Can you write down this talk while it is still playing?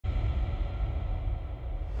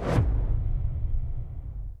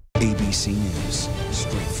ABC News,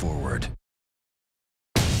 straightforward.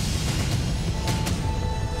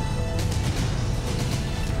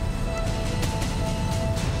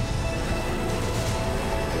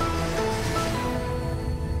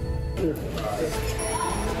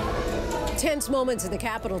 Tense moments in the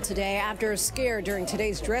Capitol today after a scare during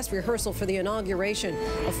today's dress rehearsal for the inauguration.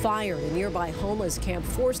 A fire in a nearby homeless camp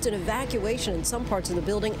forced an evacuation in some parts of the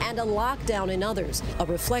building and a lockdown in others, a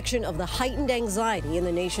reflection of the heightened anxiety in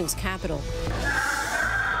the nation's capital.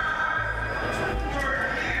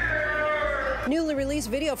 Newly released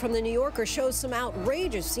video from The New Yorker shows some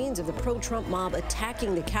outrageous scenes of the pro-Trump mob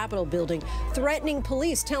attacking the Capitol building, threatening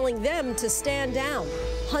police, telling them to stand down,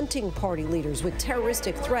 hunting party leaders with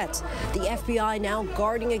terroristic threats. The FBI now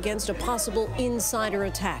guarding against a possible insider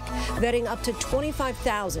attack, vetting up to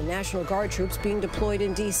 25,000 National Guard troops being deployed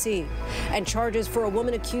in D.C., and charges for a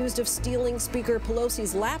woman accused of stealing Speaker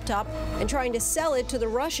Pelosi's laptop and trying to sell it to the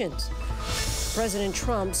Russians. President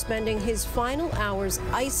Trump spending his final hours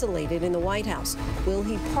isolated in the White House. Will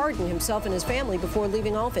he pardon himself and his family before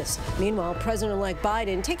leaving office? Meanwhile, President-elect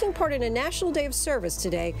Biden taking part in a national day of service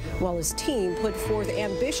today while his team put forth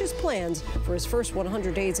ambitious plans for his first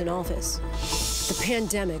 100 days in office. The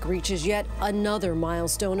pandemic reaches yet another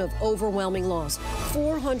milestone of overwhelming loss.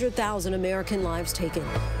 400,000 American lives taken.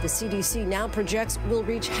 The CDC now projects we'll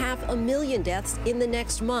reach 500,000 deaths in the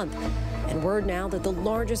next month. And word now that the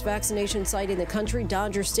largest vaccination site in the country,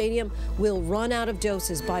 Dodger Stadium, will run out of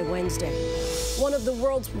doses by Wednesday. One of the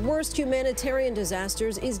world's worst humanitarian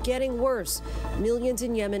disasters is getting worse. Millions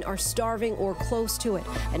in Yemen are starving or close to it.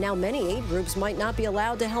 And now many aid groups might not be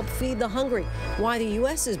allowed to help feed the hungry. Why the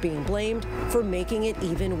U.S. is being blamed for making it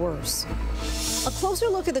even worse. A closer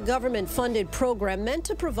look at the government-funded program meant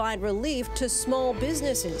to provide relief to small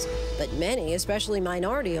businesses. But many, especially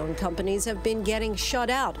minority-owned companies, have been getting shut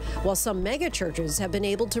out, while some megachurches have been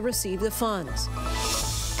able to receive the funds.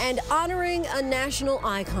 And honoring a national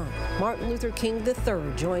icon, Martin Luther King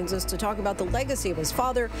III joins us to talk about the legacy of his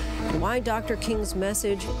father and why Dr. King's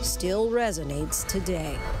message still resonates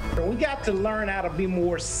today. We got to learn how to be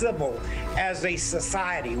more civil as a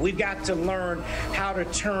society. We've got to learn how to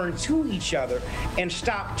turn to each other and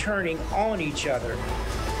stop turning on each other.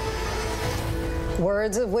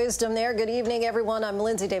 Words of wisdom there. Good evening, everyone. I'm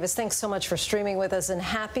Lindsay Davis. Thanks so much for streaming with us, and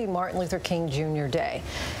happy Martin Luther King Jr. Day.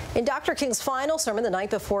 In Dr. King's final sermon the night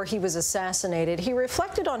before he was assassinated, he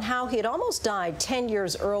reflected on how he had almost died 10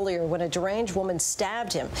 years earlier when a deranged woman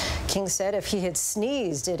stabbed him. King said if he had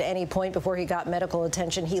sneezed at any point before he got medical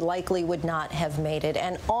attention, he likely would not have made it.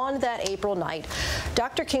 And on that April night,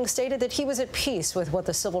 Dr. King stated that he was at peace with what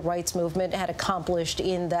the civil rights movement had accomplished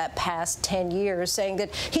in that past 10 years, saying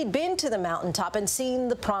that he'd been to the mountaintop and seen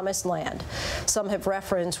the promised land. Some have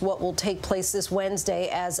referenced what will take place this Wednesday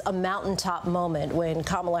as a mountaintop moment when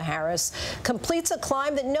Kamala Harris completes a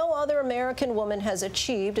climb that no other American woman has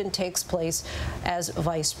achieved and takes place as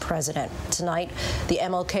vice president. Tonight, the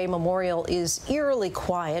MLK Memorial is eerily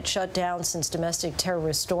quiet, shut down since domestic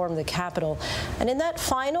terrorists stormed the Capitol. And in that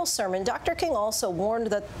final sermon, Dr. King also warned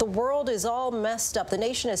that the world is all messed up. The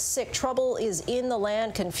nation is sick. Trouble is in the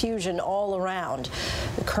land, confusion all around.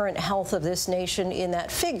 The current health of this nation in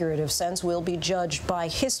that figurative sense will be judged by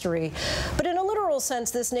history. But in a literal sense,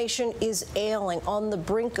 this nation is ailing, on the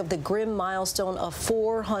brink of the grim milestone of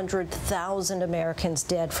 400,000 Americans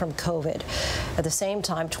dead from COVID. At the same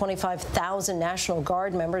time, 25,000 National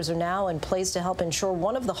Guard members are now in place to help ensure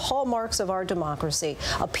one of the hallmarks of our democracy,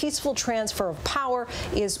 a peaceful transfer of power,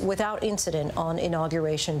 is without incident on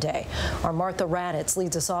Inauguration Day. Our Martha Raddatz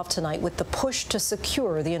leads us off tonight with the push to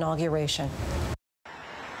secure the inauguration.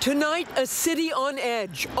 Tonight, a city on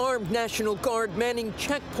edge, armed National Guard manning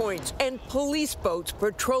checkpoints and police boats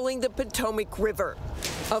patrolling the Potomac River.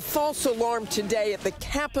 A false alarm today at the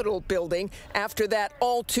Capitol building after that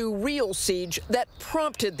all-too-real siege that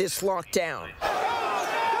prompted this lockdown.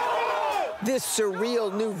 This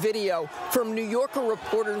surreal new video from New Yorker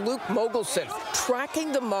reporter Luke Mogelson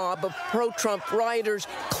tracking the mob of pro-Trump rioters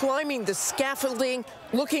climbing the scaffolding,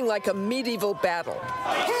 looking like a medieval battle.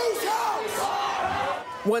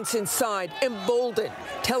 Once inside, emboldened,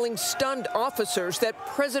 telling stunned officers that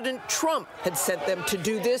President Trump had sent them to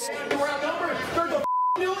do this. We're outnumbered. There's a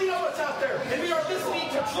million of us out there, and we are listening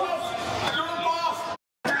to Trump. You're a boss.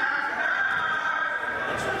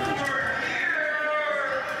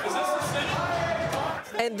 Is this the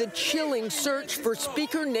city? And the chilling search for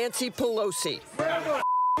Speaker Nancy Pelosi.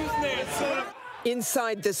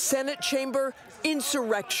 Inside the Senate chamber,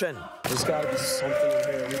 insurrection. There's got to be something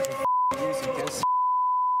in here we can use against.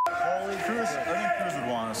 I think Cruz would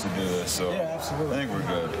want us to do this, so yeah, absolutely. I think we're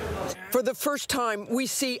good. For the first time, we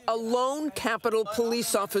see a lone Capitol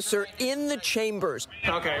police officer in the chambers.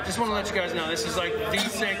 Okay, just want to let you guys know this is like the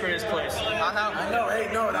sacredest place. I know. Hey,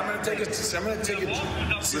 no, I'm going to take it. Sit on the chair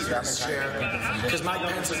because Mike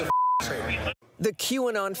Pence is a traitor. The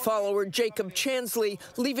QAnon follower Jacob Chansley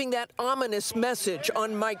leaving that ominous message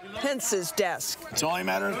on Mike Pence's desk. It's only a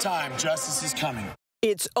matter of time. Justice is coming.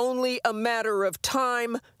 It's only a matter of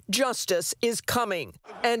time. Justice is coming.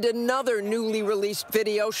 And another newly released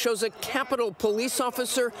video shows a Capitol police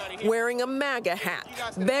officer wearing a MAGA hat,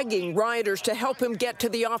 begging rioters to help him get to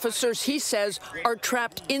the officers he says are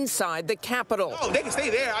trapped inside the Capitol. Oh, they can stay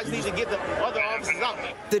there. I just need to get the other officers out.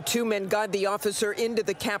 The two men guide the officer into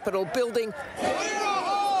the Capitol building.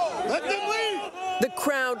 Let them leave. The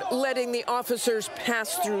crowd letting the officers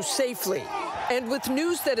pass through safely. And with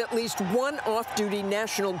news that at least one off-duty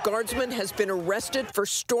National Guardsman has been arrested for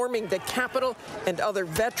storming the Capitol and other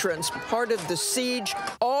veterans part of the siege,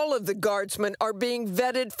 all of the Guardsmen are being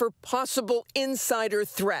vetted for possible insider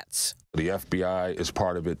threats. The FBI is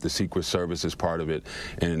part of it, the Secret Service is part of it,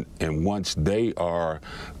 and once they are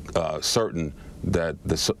certain that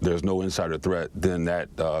there's no insider threat, then that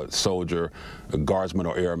soldier, Guardsman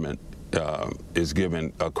or airman is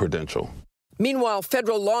given a credential. Meanwhile,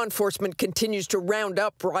 federal law enforcement continues to round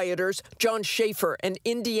up rioters. John Schaefer, an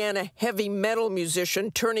Indiana heavy metal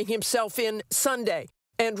musician, turning himself in Sunday,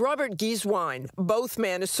 and Robert Gieswein, both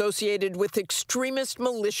men associated with extremist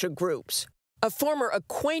militia groups. A former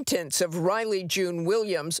acquaintance of Riley June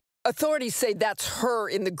Williams, authorities say that's her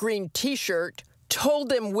in the green T-shirt, told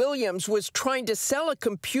them Williams was trying to sell a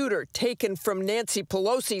computer taken from Nancy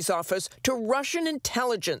Pelosi's office to Russian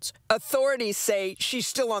intelligence. Authorities say she's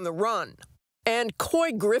still on the run. And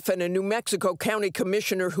Coy Griffin, a New Mexico County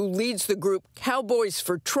commissioner who leads the group Cowboys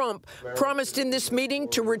for Trump, promised in this meeting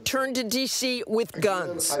to return to D.C. with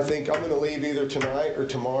guns. I think I'm going to leave either tonight or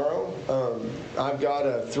tomorrow. I've got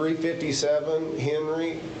a .357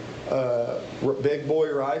 Henry big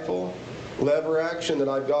boy rifle, lever action that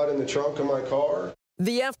I've got in the trunk of my car.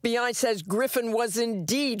 The FBI says Griffin was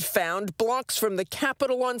indeed found blocks from the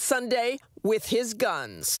Capitol on Sunday with his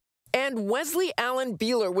guns. And Wesley Allen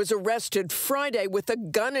Beeler was arrested Friday with a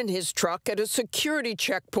gun in his truck at a security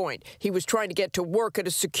checkpoint. He was trying to get to work at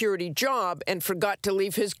a security job and forgot to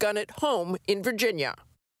leave his gun at home in Virginia.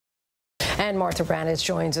 And Martha Brandes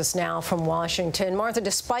joins us now from Washington. Martha,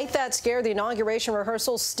 despite that scare, the inauguration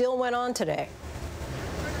rehearsal still went on today.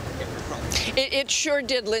 It sure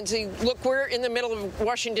did, Lindsay. Look, we're in the middle of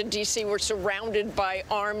Washington, D.C. We're surrounded by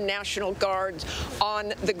armed National Guards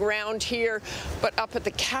on the ground here. But up at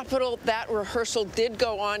the Capitol, that rehearsal did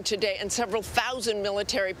go on today, and several thousand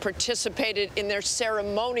military participated in their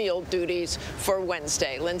ceremonial duties for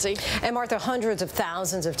Wednesday. Lindsay? And Martha, hundreds of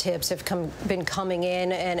thousands of tips have been coming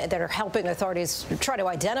in and that are helping authorities try to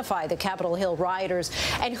identify the Capitol Hill rioters.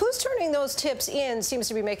 And who's turning those tips in seems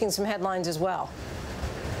to be making some headlines as well.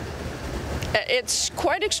 It's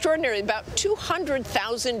quite extraordinary. About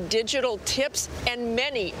 200,000 digital tips, and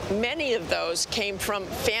many of those came from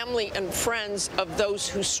family and friends of those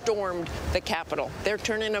who stormed the Capitol. They're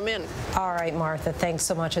turning them in. All right, Martha, thanks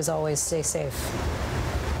so much. As always, stay safe.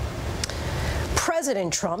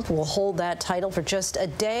 President Trump will hold that title for just a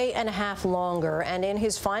day and a half longer, and in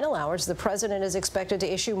his final hours, the president is expected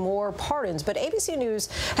to issue more pardons. But ABC News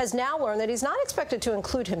has now learned that he's not expected to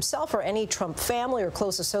include himself or any Trump family or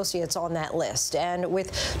close associates on that list. And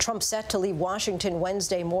with Trump set to leave Washington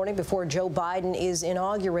Wednesday morning before Joe Biden is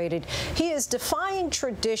inaugurated, he is defying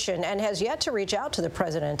tradition and has yet to reach out to the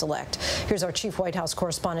president-elect. Here's our chief White House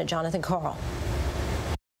correspondent, Jonathan Karl.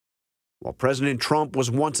 While President Trump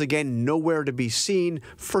was once again nowhere to be seen,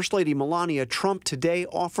 First Lady Melania Trump today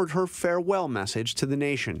offered her farewell message to the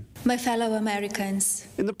nation. My fellow Americans.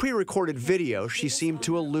 In the pre-recorded video, she seemed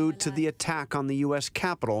to allude to the attack on the U.S.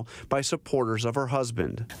 Capitol by supporters of her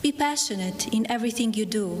husband. Be passionate in everything you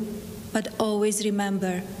do, but always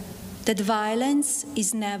remember that violence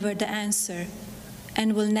is never the answer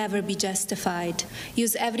and will never be justified.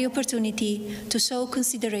 Use every opportunity to show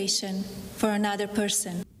consideration for another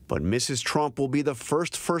person. But Mrs. Trump will be the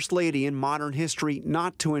First Lady in modern history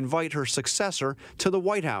not to invite her successor to the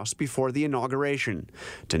White House before the inauguration,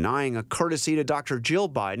 denying a courtesy to Dr. Jill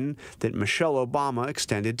Biden that Michelle Obama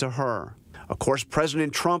extended to her. Of course,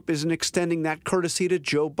 President Trump isn't extending that courtesy to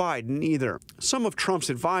Joe Biden either. Some of Trump's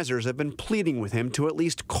advisors have been pleading with him to at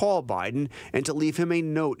least call Biden and to leave him a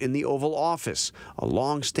note in the Oval Office, a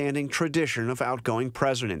long-standing tradition of outgoing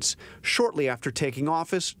presidents. Shortly after taking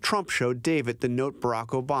office, Trump showed David the note Barack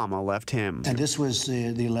Obama left him. And this was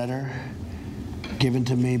the letter given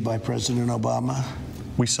to me by President Obama.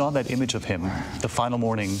 We saw that image of him the final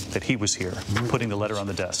morning that he was here, putting the letter on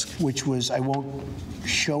the desk. Which was, I won't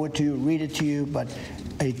show it to you, read it to you, but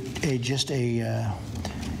just a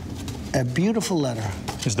beautiful letter.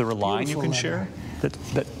 Is there a line you can share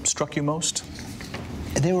that struck you most?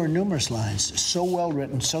 There were numerous lines, so well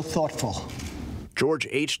written, so thoughtful. George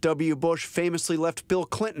H.W. Bush famously left Bill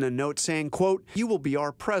Clinton a note saying, quote, "You will be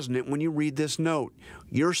our president when you read this note.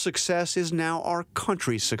 Your success is now our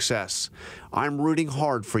country's success. I'm rooting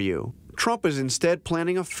hard for you." Trump is instead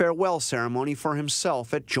planning a farewell ceremony for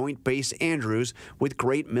himself at Joint Base Andrews with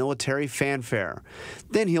great military fanfare.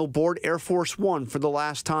 Then he'll board Air Force One for the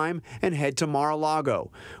last time and head to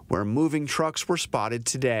Mar-a-Lago, where moving trucks were spotted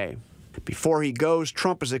today. Before he goes,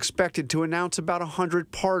 Trump is expected to announce about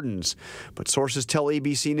 100 pardons. But sources tell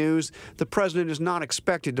ABC News the president is not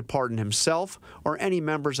expected to pardon himself or any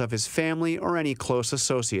members of his family or any close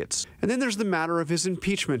associates. And then there's the matter of his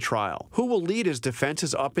impeachment trial. Who will lead his defense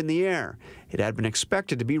is up in the air. It had been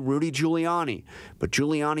expected to be Rudy Giuliani, but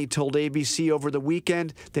Giuliani told ABC over the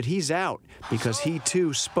weekend that he's out because he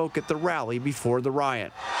too spoke at the rally before the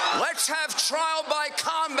riot. Let's have trial by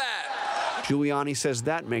combat. Giuliani says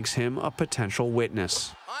that makes him a potential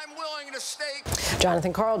witness. I'm willing to stake.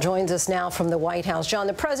 Jonathan Karl joins us now from the White House. John,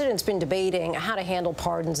 the president's been debating how to handle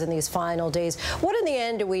pardons in these final days. What in the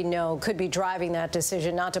end do we know could be driving that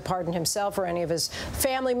decision not to pardon himself or any of his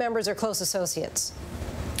family members or close associates?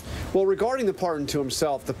 Well, regarding the pardon to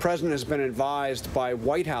himself, the president has been advised by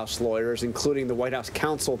White House lawyers, including the White House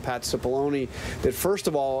counsel, Pat Cipollone, that first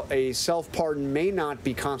of all, a self-pardon may not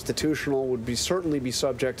be constitutional, would certainly be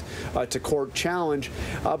subject to court challenge.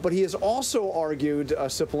 But he has also argued,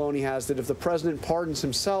 Cipollone has, that if the president pardons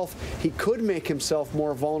himself, he could make himself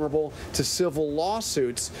more vulnerable to civil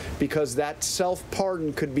lawsuits because that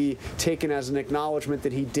self-pardon could be taken as an acknowledgement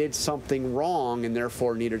that he did something wrong and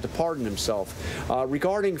therefore needed to pardon himself.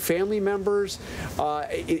 Regarding family members,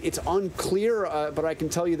 it's unclear, but I can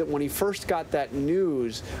tell you that when he first got that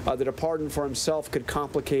news that a pardon for himself could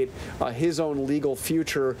complicate his own legal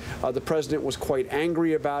future, the president was quite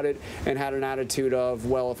angry about it and had an attitude of,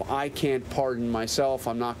 well, if I can't pardon myself,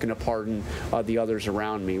 I'm not going to pardon the others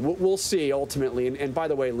around me. We'll see ultimately. And by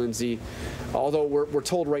the way, Lindsay, although we're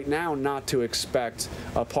told right now not to expect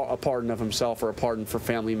a pardon of himself or a pardon for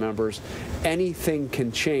family members, anything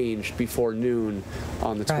can change before noon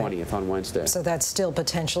on the 20th. On Wednesday. So that's still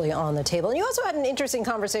potentially on the table. And you also had an interesting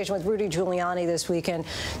conversation with Rudy Giuliani this weekend.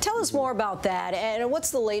 Tell us more about that, and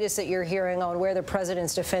what's the latest that you're hearing on where the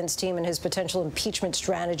president's defense team and his potential impeachment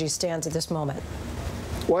strategy stands at this moment?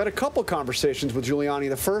 Well, I had a couple conversations with Giuliani.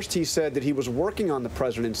 The first, he said that he was working on the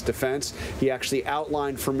president's defense. He actually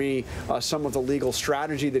outlined for me some of the legal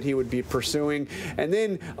strategy that he would be pursuing. And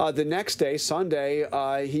then the next day, Sunday,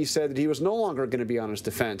 he said that he was no longer going to be on his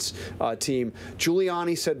defense team.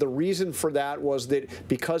 Giuliani said the reason for that was that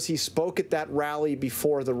because he spoke at that rally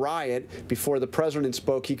before the riot, before the president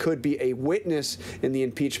spoke, he could be a witness in the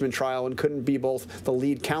impeachment trial and couldn't be both the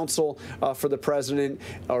lead counsel for the president,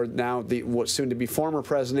 or now the soon-to-be former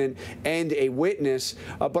president, and a witness.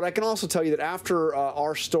 But I can also tell you that after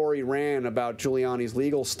our story ran about Giuliani's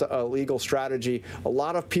legal strategy, a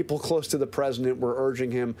lot of people close to the president were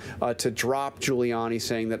urging him to drop Giuliani,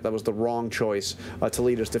 saying that that was the wrong choice to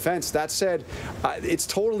lead his defense. That said, it's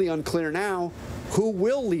totally unclear now who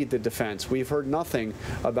will lead the defense. We've heard nothing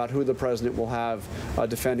about who the president will have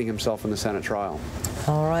defending himself in the Senate trial.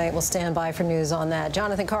 All right, we'll stand by for news on that.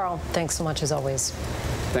 Jonathan Karl, thanks so much as always.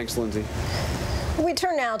 Thanks, Lindsay. We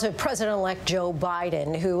turn now to President-elect Joe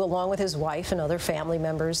Biden, who, along with his wife and other family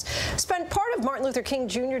members, spent part of Martin Luther King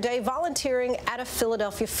Jr. Day volunteering at a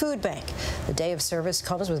Philadelphia food bank. The day of service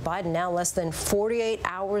comes with Biden now less than 48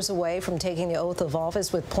 hours away from taking the oath of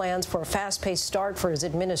office, with plans for a fast-paced start for his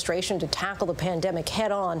administration to tackle the pandemic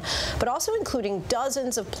head-on, but also including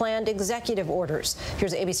dozens of planned executive orders.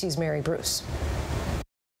 Here's ABC's Mary Bruce.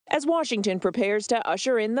 As Washington prepares to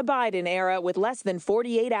usher in the Biden era with less than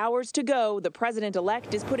 48 hours to go, the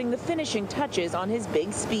president-elect is putting the finishing touches on his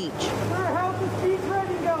big speech. How's the speech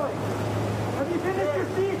ready going? Have you finished your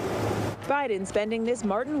speech? Biden spending this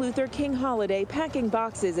Martin Luther King holiday packing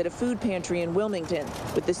boxes at a food pantry in Wilmington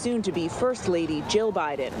with the soon-to-be First Lady Jill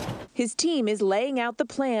Biden. His team is laying out the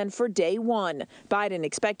plan for day one. Biden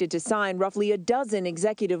expected to sign roughly a dozen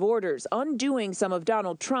executive orders, undoing some of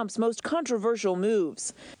Donald Trump's most controversial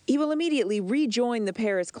moves. He will immediately rejoin the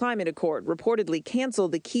Paris Climate Accord, reportedly cancel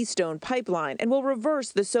the Keystone Pipeline, and will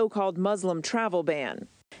reverse the so-called Muslim travel ban.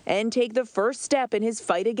 And take the first step in his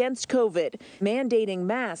fight against COVID, mandating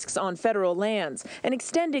masks on federal lands and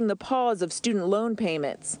extending the pause of student loan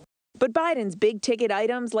payments. But Biden's big-ticket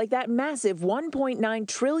items, like that massive $1.9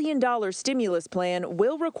 trillion stimulus plan,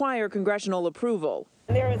 will require congressional approval.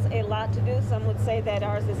 There is a lot to do. Some would say that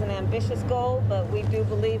ours is an ambitious goal, but we do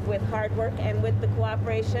believe with hard work and with the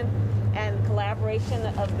cooperation and collaboration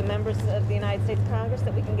of the members of the United States Congress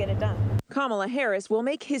that we can get it done. Kamala Harris will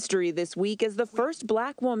make history this week as the first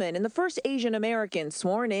black woman and the first Asian American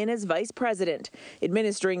sworn in as vice president.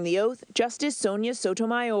 Administering the oath, Justice Sonia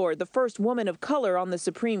Sotomayor, the first woman of color on the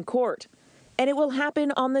Supreme Court. And it will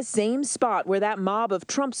happen on the same spot where that mob of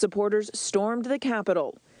Trump supporters stormed the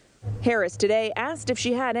Capitol. Harris today asked if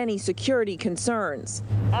she had any security concerns.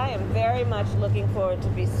 I am very much looking forward to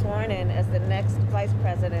be sworn in as the next vice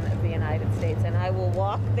president of the United States, and I will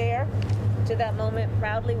walk there to that moment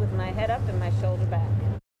proudly with my head up and my shoulder back.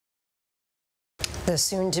 The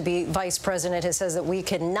soon-to-be vice president has says that we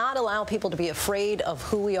cannot allow people to be afraid of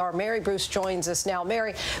who we are. Mary Bruce joins us now.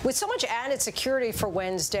 Mary, with so much added security for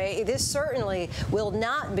Wednesday, this certainly will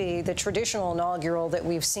not be the traditional inaugural that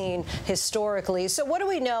we've seen historically. So what do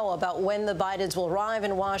we know about when the Bidens will arrive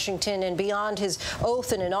in Washington, and beyond his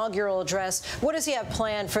oath and inaugural address, what does he have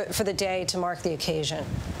planned for the day to mark the occasion?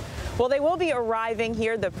 Well, they will be arriving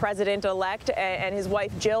here, the president-elect and his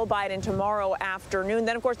wife Jill Biden, tomorrow afternoon.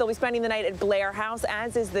 Then, of course, they'll be spending the night at Blair House,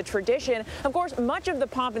 as is the tradition. Of course, much of the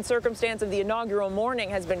pomp and circumstance of the inaugural morning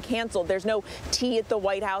has been canceled. There's no tea at the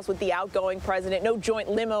White House with the outgoing president, no joint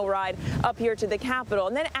limo ride up here to the Capitol.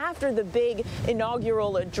 And then after the big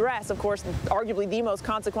inaugural address, of course, arguably the most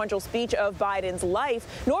consequential speech of Biden's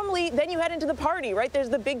life, normally then you head into the party, right? There's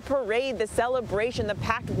the big parade, the celebration, the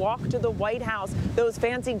packed walk to the White House, those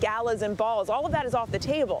fancy galas and balls. All of that is off the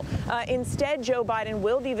table. Instead, Joe Biden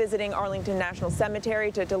will be visiting Arlington National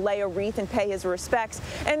Cemetery to lay a wreath and pay his respects.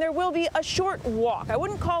 And there will be a short walk. I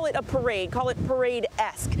wouldn't call it a parade, call it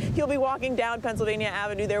parade-esque. He'll be walking down Pennsylvania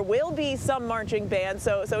Avenue. There will be some marching band,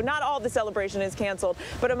 so not all the celebration is canceled,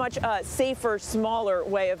 but a much safer, smaller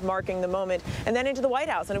way of marking the moment. And then into the White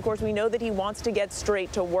House. And of course, we know that he wants to get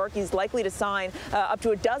straight to work. He's likely to sign up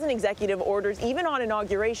to a dozen executive orders, even on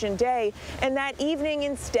Inauguration Day. And that evening,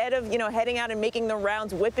 instead of heading out and making the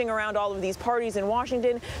rounds, whipping around all of these parties in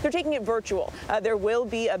Washington, they're taking it virtual. There will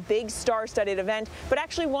be a big star-studded event, but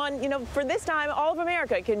actually one, for this time, all of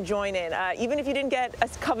America can join in, even if you didn't get a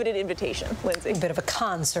coveted invitation, Lindsay. A bit of a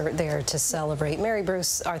concert there to celebrate. Mary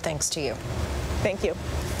Bruce, our thanks to you. Thank you.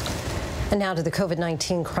 And now to the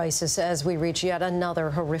COVID-19 crisis as we reach yet another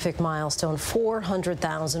horrific milestone.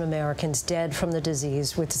 400,000 Americans dead from the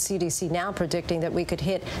disease, with the CDC now predicting that we could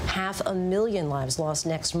hit 500,000 lives lost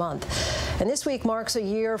next month. And this week marks a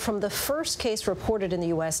year from the first case reported in the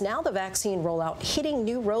U.S. Now the vaccine rollout hitting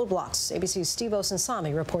new roadblocks. ABC's Steve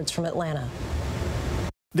Osunsami reports from Atlanta.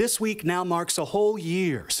 This week now marks a whole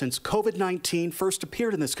year since COVID-19 first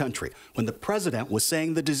appeared in this country, when the president was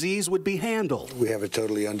saying the disease would be handled. We have it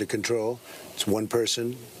totally under control. It's one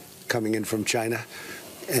person coming in from China,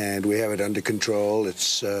 and we have it under control.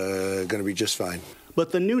 It's going to be just fine.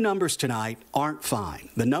 But the new numbers tonight aren't fine.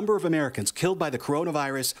 The number of Americans killed by the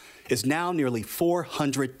coronavirus is now nearly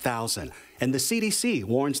 400,000, and the CDC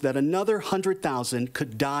warns that another 100,000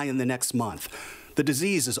 could die in the next month. The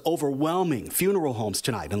disease is overwhelming funeral homes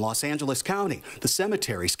tonight in Los Angeles County. The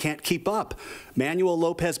cemeteries can't keep up. Manuel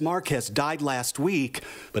Lopez Marquez died last week,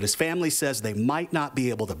 but his family says they might not be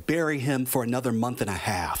able to bury him for another month and a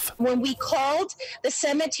half. When we called the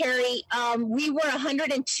cemetery, we were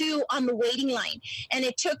 102 on the waiting line, and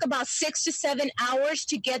it took about 6 to 7 hours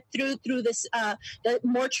to get through this the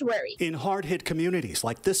mortuary. In hard-hit communities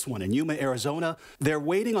like this one in Yuma, Arizona, they're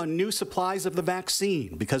waiting on new supplies of the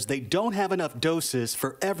vaccine because they don't have enough doses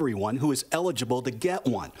for everyone who is eligible to get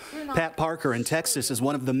one. Pat Parker in Texas is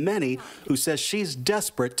one of the many who says she's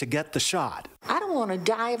desperate to get the shot. I don't want to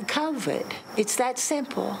die of COVID. It's that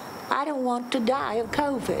simple. I don't want to die of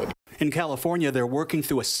COVID. In California, they're working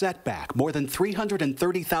through a setback. More than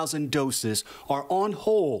 330,000 doses are on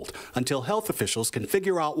hold until health officials can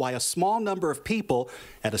figure out why a small number of people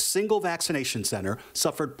at a single vaccination center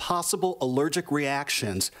suffered possible allergic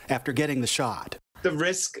reactions after getting the shot. The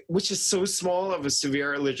risk, which is so small, of a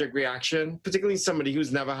severe allergic reaction, particularly somebody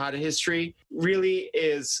who's never had a history, really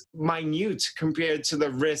is minute compared to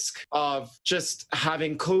the risk of just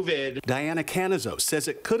having COVID. Diana Canizo says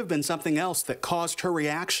it could have been something else that caused her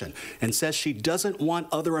reaction, and says she doesn't want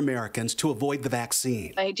other Americans to avoid the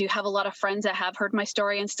vaccine. I do have a lot of friends that have heard my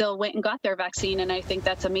story and still went and got their vaccine, and I think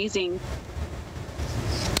that's amazing.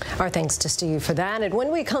 Our thanks to Steve for that. And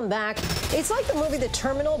when we come back, it's like the movie The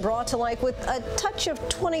Terminal brought to life with a touch of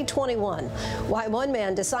 2021. Why one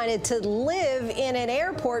man decided to live in an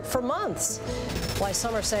airport for months. Why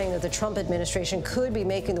some are saying that the Trump administration could be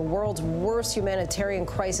making the world's worst humanitarian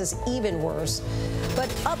crisis even worse.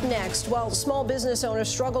 But up next, while small business owners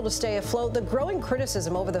struggle to stay afloat, the growing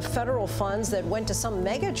criticism over the federal funds that went to some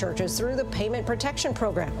mega churches through the Payment Protection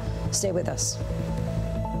Program. Stay with us.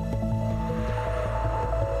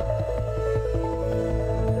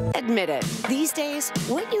 Admit it. These days,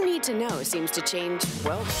 what you need to know seems to change,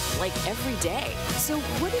 well, like every day. So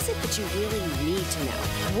what is it that you really need to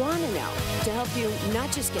know, want to know, to help you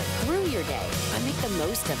not just get through your day, but make the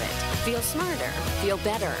most of it? Feel smarter, feel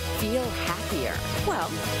better, feel happier. Well,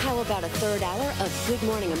 how about a third hour of Good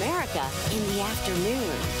Morning America in the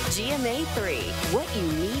afternoon? GMA 3, what you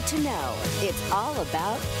need to know. It's all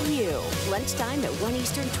about you. Lunchtime at 1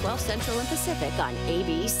 Eastern, 12 Central and Pacific on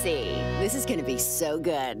ABC. This is going to be so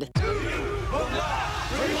good. The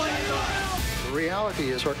reality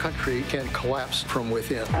is our country can collapse from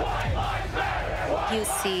within. You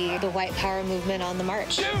see the white power movement on the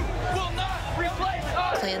march.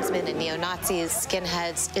 Klansmen and neo-Nazis,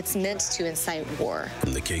 skinheads, it's meant to incite war.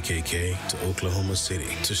 From the KKK to Oklahoma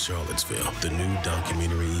City to Charlottesville, the new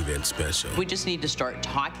documentary event special. We just need to start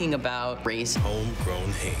talking about race.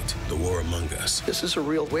 Homegrown hate, the war among us. This is a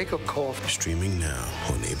real wake-up call. Streaming now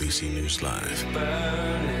on ABC News Live.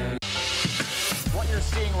 What you're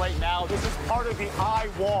seeing right now, this is part of the eye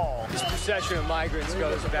wall. This procession of migrants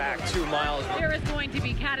goes back 2 miles. There is going to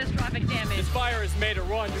be catastrophic damage. This fire has made a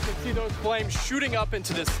run. You can see those flames shooting up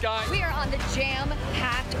into the sky. We are on the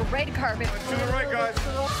jam-packed red carpet. To the right, guys.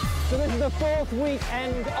 So this is the 4th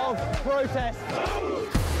weekend of protest.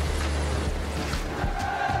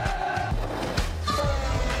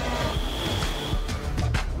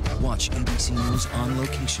 Watch ABC News on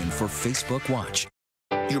location for Facebook Watch.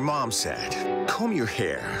 Your mom said, comb your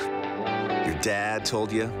hair. Your dad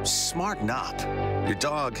told you, smarten up. Your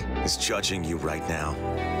dog is judging you right now.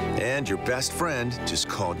 And your best friend just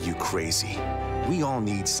called you crazy. We all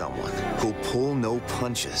need someone who'll pull no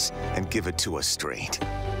punches and give it to us straight.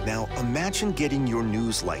 Now, imagine getting your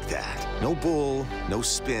news like that. No bull, no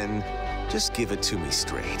spin, just give it to me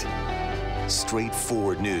straight.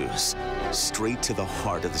 Straightforward news, straight to the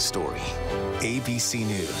heart of the story. ABC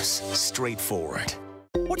News, straightforward.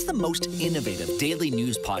 What's the most innovative daily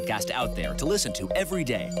news podcast out there to listen to every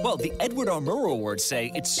day? Well, the Edward R. Murrow Awards say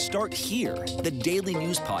it's Start Here, the daily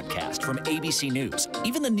news podcast from ABC News.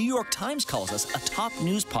 Even the New York Times calls us a top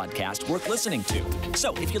news podcast worth listening to.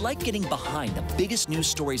 So if you like getting behind the biggest news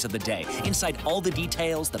stories of the day, inside all the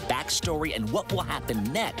details, the backstory, and what will happen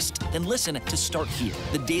next, then listen to Start Here,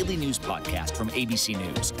 the daily news podcast from ABC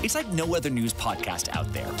News. It's like no other news podcast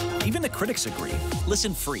out there. Even the critics agree.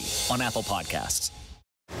 Listen free on Apple Podcasts.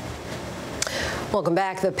 Welcome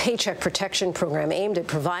back. The Paycheck Protection Program, aimed at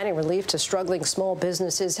providing relief to struggling small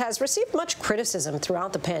businesses, has received much criticism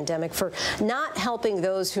throughout the pandemic for not helping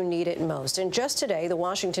those who need it most. And just today, the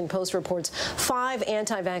Washington Post reports 5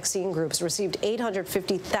 anti-vaccine groups received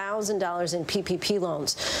 $850,000 in PPP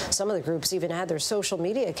loans. Some of the groups even had their social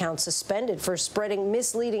media accounts suspended for spreading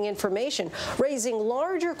misleading information, raising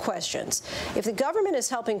larger questions. If the government is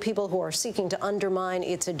helping people who are seeking to undermine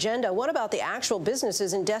its agenda, what about the actual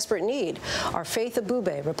businesses in desperate need? Our Faith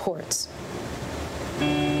Abube reports.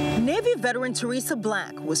 Navy veteran Teresa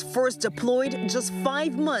Black was first deployed just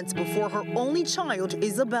 5 months before her only child,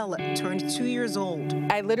 Isabella, turned 2 years old.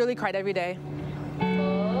 I literally cried every day.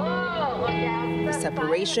 The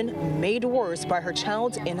separation made worse by her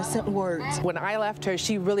child's innocent words. When I left her,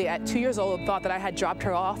 she really, at 2 years old, thought that I had dropped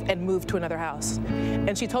her off and moved to another house.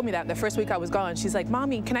 And she told me that the first week I was gone. She's like,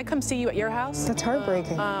 Mommy, can I come see you at your house? That's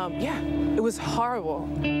heartbreaking. Yeah, it was horrible.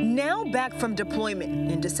 Now back from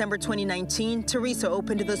deployment, in December 2019, Teresa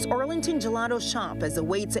opened this Arlington gelato shop as a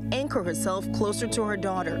way to anchor herself closer to her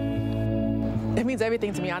daughter. It means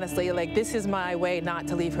everything to me, honestly. Like, this is my way not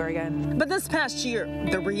to leave her again. But this past year,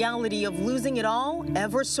 the reality of losing it all,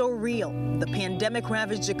 ever so real. The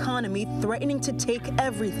pandemic-ravaged economy threatening to take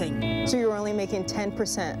everything. So you were only making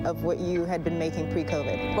 10% of what you had been making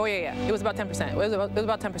pre-COVID? Oh, yeah. It was about 10%. It was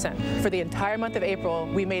about 10%. For the entire month of April,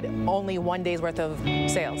 we made only 1 day's worth of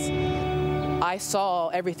sales. I saw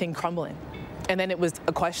everything crumbling. And then it was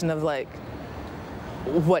a question of, like,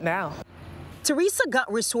 what now? Teresa got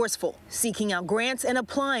resourceful, seeking out grants and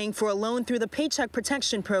applying for a loan through the Paycheck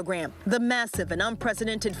Protection Program. The massive and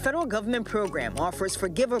unprecedented federal government program offers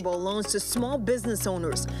forgivable loans to small business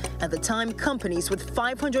owners, at the time companies with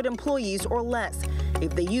 500 employees or less,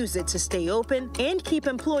 if they use it to stay open and keep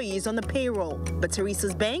employees on the payroll. But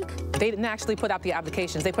Teresa's bank? They didn't actually put out the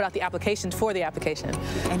applications. They put out the applications for the application.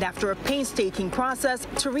 And after a painstaking process,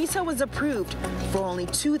 Teresa was approved for only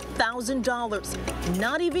 $2,000,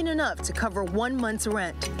 not even enough to cover 1 month's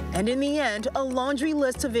rent. And in the end, a laundry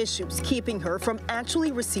list of issues keeping her from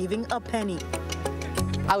actually receiving a penny.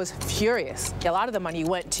 I was furious. A lot of the money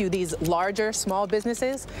went to these larger, small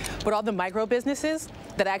businesses, but all the micro businesses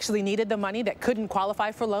that actually needed the money that couldn't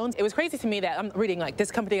qualify for loans. It was crazy to me that I'm reading like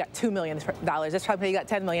this company got $2 million, this company got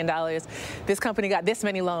 $10 million, this company got this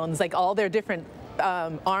many loans, like all their different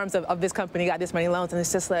arms of this company got this many loans, and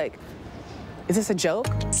it's just like, is this a joke?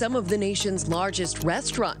 Some of the nation's largest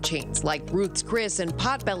restaurant chains, like Ruth's Chris and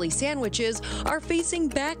Potbelly Sandwiches, are facing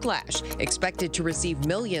backlash, expected to receive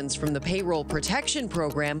millions from the Payroll Protection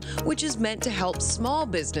Program, which is meant to help small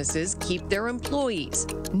businesses keep their employees.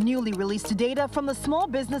 Newly released data from the Small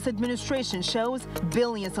Business Administration shows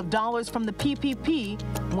billions of dollars from the PPP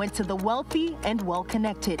went to the wealthy and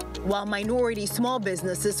well-connected, while minority small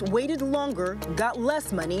businesses waited longer, got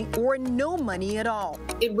less money, or no money at all.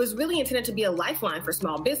 It was really intended to be a lifeline for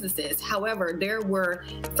small businesses. However, there were,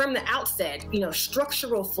 from the outset,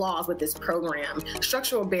 structural flaws with this program,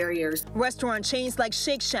 structural barriers. Restaurant chains like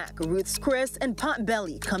Shake Shack, Ruth's Chris, and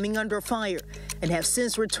Potbelly coming under fire and have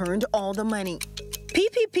since returned all the money.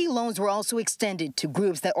 PPP loans were also extended to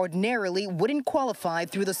groups that ordinarily wouldn't qualify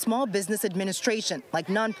through the Small Business Administration, like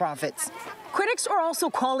nonprofits. Critics are also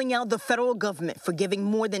calling out the federal government for giving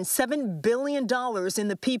more than $7 billion in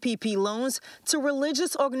the PPP loans to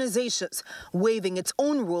religious organizations, waiving its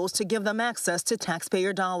own rules to give them access to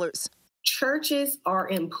taxpayer dollars. Churches are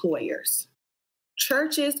employers.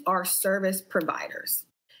 Churches are service providers.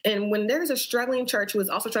 And when there's a struggling church who is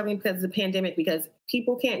also struggling because of the pandemic, because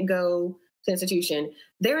people can't go to the institution,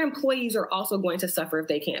 their employees are also going to suffer if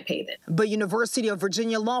they can't pay them. But University of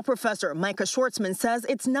Virginia law professor Micah Schwartzman says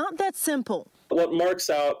it's not that simple. What marks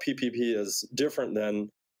out PPP as different than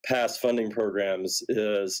past funding programs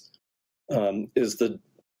is the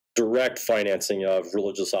direct financing of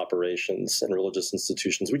religious operations and religious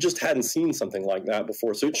institutions. We just hadn't seen something like that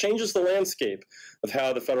before. So it changes the landscape of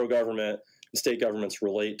how the federal government and state governments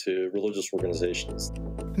relate to religious organizations.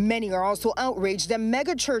 Many are also outraged that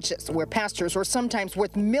mega churches, where pastors were sometimes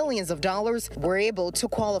worth millions of dollars, were able to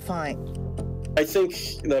qualify. I think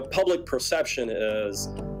the public perception is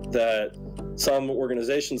that some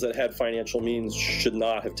organizations that had financial means should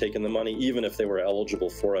not have taken the money, even if they were eligible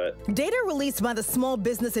for it. Data released by the Small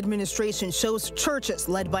Business Administration shows churches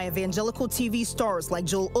led by evangelical TV stars like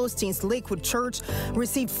Joel Osteen's Lakewood Church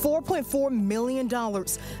received $4.4 million.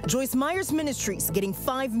 Joyce Meyer's Ministries getting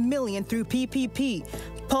 $5 million through PPP.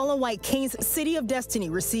 Paula White Kane's City of Destiny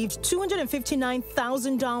received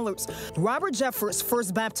 $259,000. Robert Jeffers'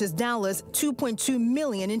 First Baptist Dallas, $2.2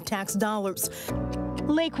 million in tax dollars.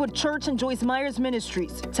 Lakewood Church and Joyce Meyer's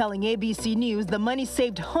Ministries telling ABC News the money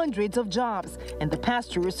saved hundreds of jobs, and the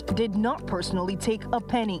pastors did not personally take a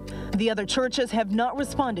penny. The other churches have not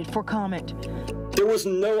responded for comment. There was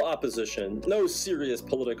no opposition, no serious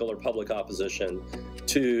political or public opposition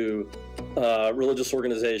to religious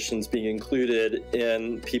organizations being included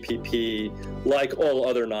in PPP like all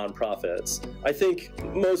other nonprofits. I think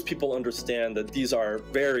most people understand that these are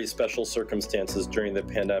very special circumstances during the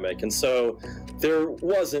pandemic, and so there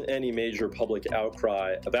wasn't any major public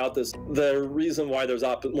outcry about this. The reason why there's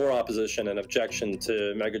more opposition and objection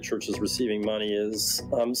to megachurches receiving money is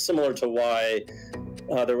similar to why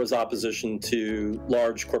there was opposition to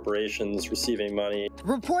large corporations receiving money.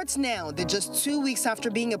 Reports now that just 2 weeks after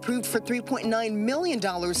being approved for $3.9 million in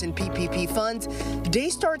PPP funds,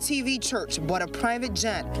 Daystar TV Church bought a private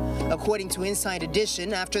jet. According to Inside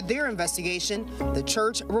Edition, after their investigation, the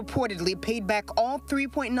church reportedly paid back all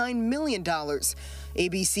 $3.9 million.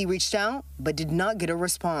 ABC reached out, but did not get a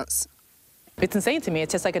response. It's insane to me.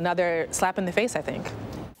 It's just like another slap in the face, I think.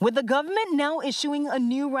 With the government now issuing a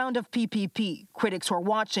new round of PPP, critics are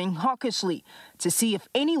watching hawkishly to see if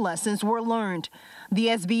any lessons were learned. The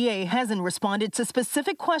SBA hasn't responded to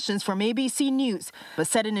specific questions from ABC News, but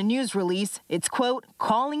said in a news release, it's, quote,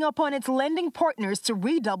 calling upon its lending partners to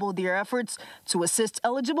redouble their efforts to assist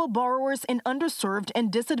eligible borrowers in underserved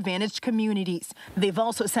and disadvantaged communities. They've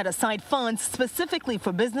also set aside funds specifically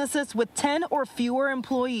for businesses with 10 or fewer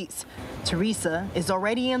employees. Teresa is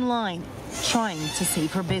already in line, trying to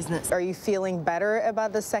save her business. Are you feeling better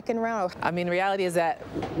about the second round? I mean, the reality is that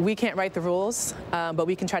we can't write the rules. works, but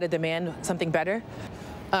we can try to demand something better.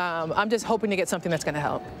 I'm just hoping to get something that's going to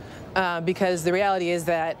help, because the reality is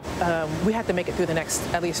that we have to make it through the next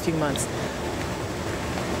at least few months.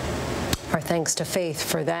 Our thanks to Faith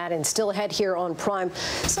for that. And still ahead here on Prime,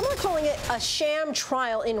 some are calling it a sham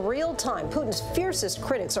trial in real time. Putin's fiercest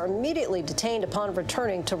critics are immediately detained upon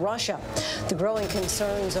returning to Russia. The growing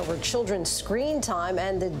concerns over children's screen time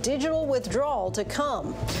and the digital withdrawal to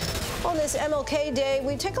come. On this MLK Day,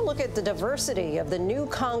 we take a look at the diversity of the new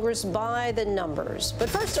Congress by the numbers. But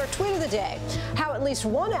first, our tweet of the day: how at least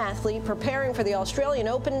one athlete preparing for the Australian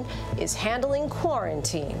Open is handling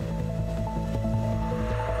quarantine.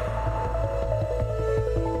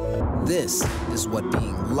 This is what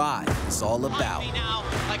being live is all about.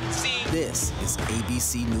 This is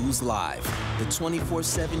ABC News Live, the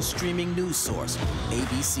 24/7 streaming news source,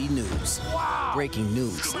 ABC News. Wow. Breaking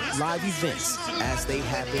news, live events as they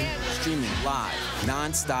happen, streaming live,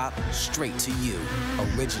 non-stop, straight to you.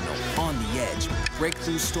 Original, on the edge,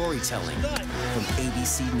 breakthrough storytelling. From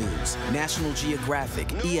ABC News, National Geographic,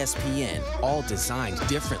 ESPN, all designed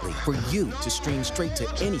differently for you to stream straight to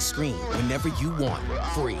any screen whenever you want,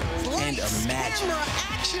 free. And imagine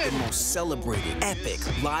the most celebrated, epic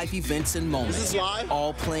live events and moments,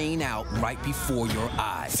 all playing out right before your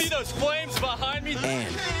eyes. See those flames behind me?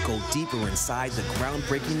 And go deeper inside the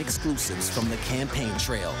groundbreaking exclusives from the campaign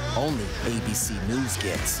trail only ABC News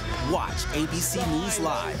gets. Watch ABC News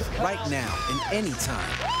Live right now and anytime.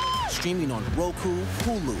 Streaming on Roku,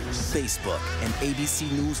 Hulu, Facebook, and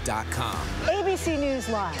abcnews.com. ABC News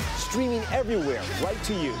Live, streaming everywhere, right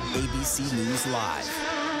to you. ABC News Live.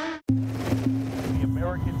 The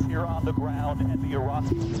Americans here on the ground and the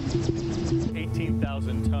Iraqis,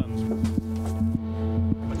 18,000 tons.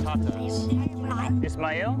 Patatas.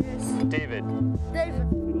 Ismail? David.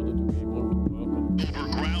 Over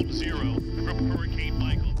ground zero from Hurricane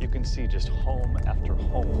Michael. You can see just home after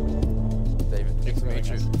home. David, nice to meet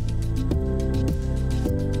you.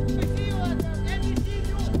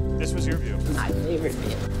 This was your view. My favorite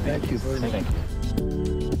view. Thank you very much.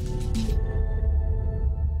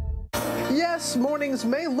 Yes, mornings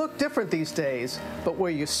may look different these days, but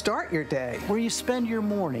where you start your day, where you spend your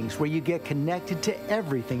mornings, where you get connected to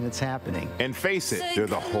everything that's happening. And face it,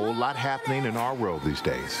 there's a whole lot happening in our world these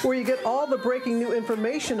days. Where you get all the breaking new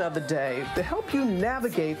information of the day to help you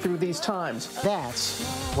navigate through these times. That's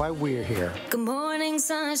why we're here. Good morning,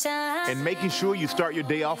 sunshine. And making sure you start your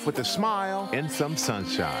day off with a smile and some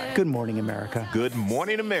sunshine. Good morning, America. Good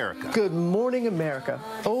morning, America. Good morning, America.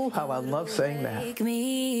 Oh, how I love saying that. Wake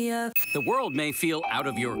me up. The world may feel out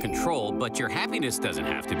of your control, but your happiness doesn't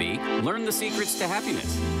have to be. Learn the secrets to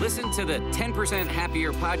happiness. Listen to the 10%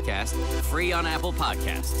 Happier podcast, free on Apple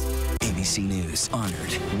Podcasts. ABC News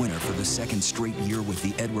honored winner for the second straight year with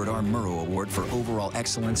the Edward R. Murrow Award for Overall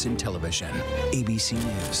Excellence in Television. ABC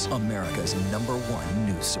News, America's #1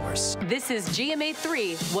 news source. This is GMA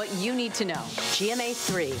 3, what you need to know. GMA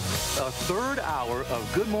 3. A third hour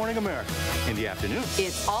of Good Morning America in the afternoon.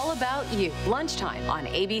 It's all about you. Lunchtime on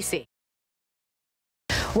ABC.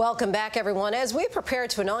 Welcome back, everyone. As we prepare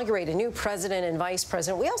to inaugurate a new president and vice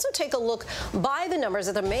president, we also take a look by the numbers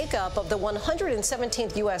at the makeup of the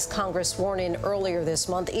 117th U.S. Congress sworn in earlier this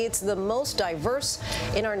month. It's the most diverse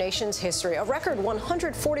in our nation's history. A record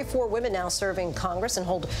 144 women now serving Congress and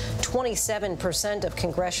hold 27% of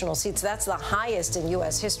congressional seats. That's the highest in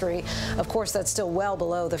U.S. history. Of course, that's still well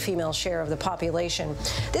below the female share of the population.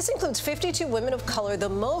 This includes 52 women of color, the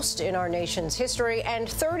most in our nation's history, and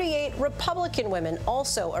 38 Republican women,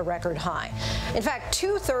 also a record high. In fact,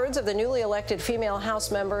 2/3 of the newly elected female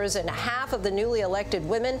House members and half of the newly elected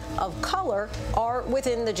women of color are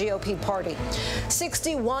within the GOP party.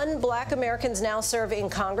 61 black Americans now serve in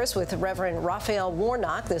Congress, with Reverend Raphael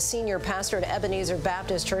Warnock, the senior pastor at Ebenezer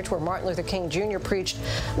Baptist Church, where Martin Luther King Jr. preached,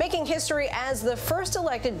 making history as the first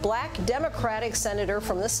elected black Democratic senator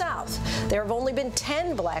from the South. There have only been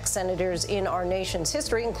 10 black senators in our nation's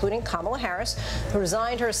history, including Kamala Harris, who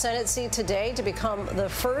resigned her Senate seat today to become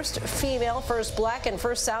the first female, first black, and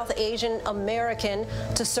first South Asian American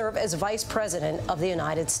to serve as vice president of the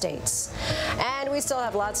United States. And we still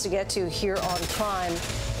have lots to get to here on Prime.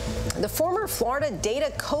 The former Florida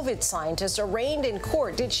data COVID scientist arraigned in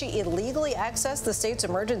court. Did she illegally access the state's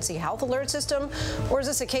emergency health alert system, or is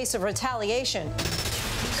this a case of retaliation?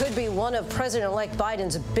 Could be one of President-elect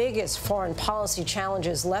Biden's biggest foreign policy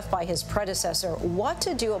challenges left by his predecessor: what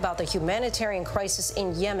to do about the humanitarian crisis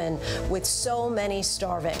in Yemen with so many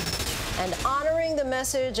starving. And honoring the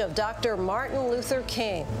message of Dr. Martin Luther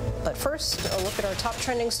King. But first, a look at our top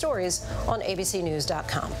trending stories on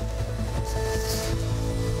abcnews.com.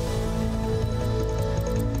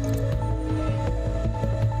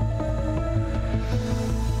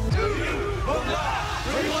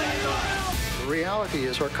 reality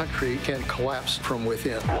is our country can collapse from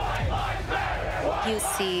within. You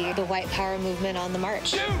see the white power movement on the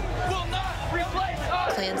march. You will not replace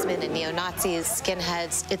us! Klansmen and neo-Nazis,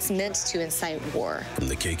 skinheads, it's meant to incite war. From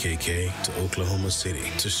the KKK to Oklahoma City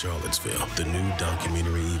to Charlottesville, the new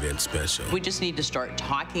documentary event special. We just need to start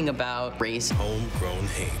talking about race. Homegrown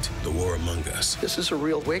hate, the war among us. This is a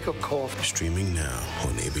real wake-up call. Streaming now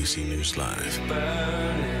on ABC News Live.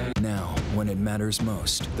 Now, when it matters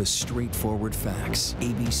most, the straightforward facts.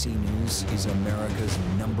 ABC News is America's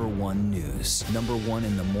 #1 news. #1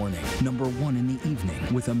 in the morning, #1 in the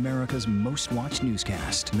evening, with America's most watched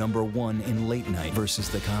newscast. #1 in late night versus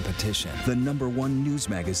the competition. The #1 news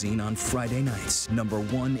magazine on Friday nights.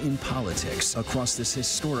 #1 in politics across this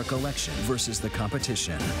historic election versus the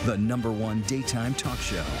competition. The #1 daytime talk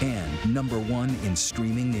show. And #1 in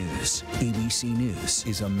streaming news. ABC News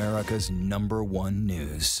is America's #1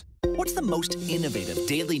 news. What's the most innovative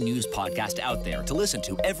daily news podcast out there to listen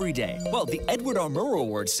to every day? Well, the Edward R. Murrow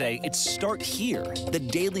Awards say it's Start Here, the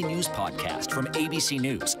daily news podcast from ABC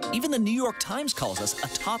News. Even the New York Times calls us a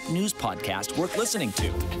top news podcast worth listening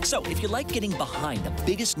to. So if you like getting behind the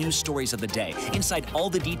biggest news stories of the day, inside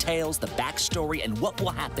all the details, the backstory, and what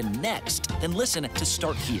will happen next, then listen to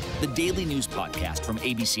Start Here, the daily news podcast from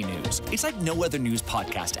ABC News. It's like no other news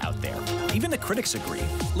podcast out there. Even the critics agree.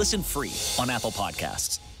 Listen free on Apple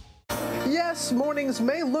Podcasts. Yes, mornings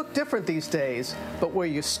may look different these days, but where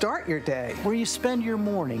you start your day, where you spend your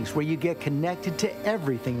mornings, where you get connected to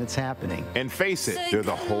everything that's happening. And face it, there's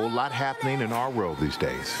a whole lot happening in our world these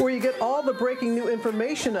days. Where you get all the breaking new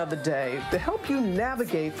information of the day to help you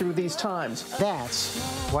navigate through these times. That's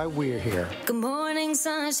why we're here. Good morning,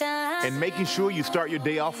 sunshine. And making sure you start your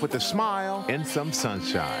day off with a smile and some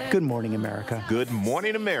sunshine. Good morning, America. Good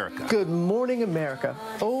morning, America. Good morning, America.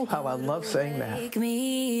 Oh, how I love saying that. Wake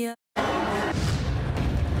me up.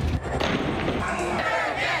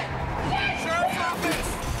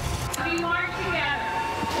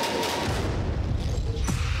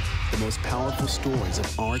 The most powerful stories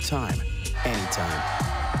of our time, anytime.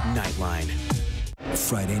 Nightline.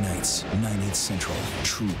 Friday nights, 9/8 Central.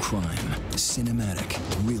 True crime, cinematic,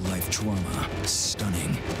 real-life drama,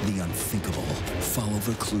 stunning, the unthinkable. Follow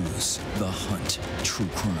the clues. The Hunt. True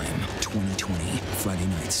crime. 2020. Friday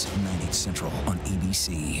nights, 9/8 Central on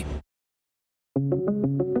ABC.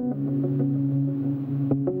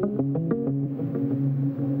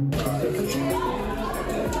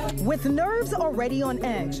 With nerves already on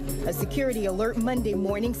edge, a security alert Monday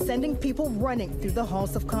morning sending people running through the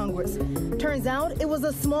halls of Congress. Turns out it was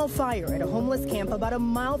a small fire at a homeless camp about a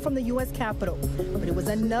mile from the U.S. Capitol. But it was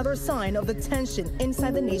another sign of the tension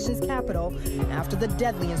inside the nation's capital after the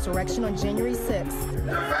deadly insurrection on January 6th.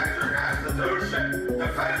 Defend your Constitution!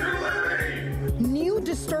 Defend your liberty! New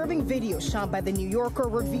disturbing video shot by the New Yorker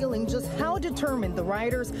revealing just how determined the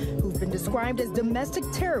rioters, who've been described as domestic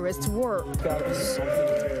terrorists, were.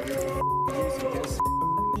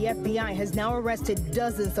 The FBI has now arrested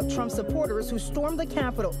dozens of Trump supporters who stormed the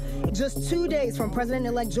Capitol just 2 days from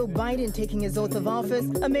President-elect Joe Biden taking his oath of office.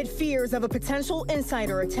 Amid fears of a potential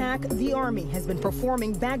insider attack, the Army has been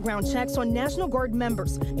performing background checks on National Guard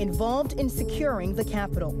members involved in securing the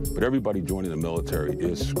Capitol. But everybody joining the military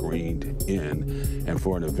is screened in, and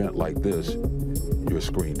for an event like this, you're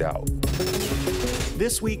screened out.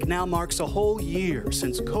 This week now marks a whole year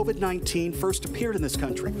since COVID-19 first appeared in this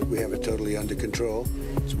country. We have it totally under control.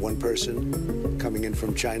 It's one person coming in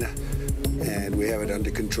from China, and we have it under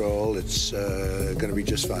control. It's going to be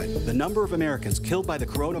just fine. The number of Americans killed by the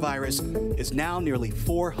coronavirus is now nearly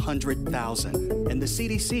 400,000, and the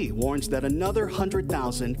CDC warns that another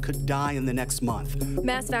 100,000 could die in the next month.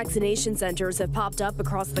 Mass vaccination centers have popped up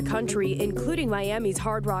across the country, including Miami's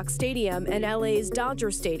Hard Rock Stadium and LA's Dodger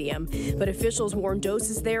Stadium. But officials warn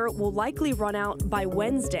doses there will likely run out by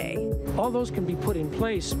Wednesday. All those can be put in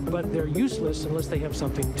place, but they're useless unless they have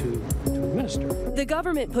something to administer. The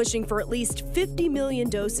government pushing for at least 50 million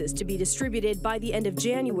doses to be distributed by the end of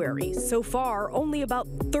January. So far, only about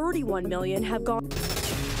 31 million have gone.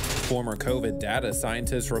 Former COVID data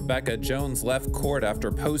scientist Rebecca Jones left court after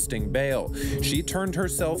posting bail. She turned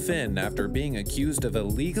herself in after being accused of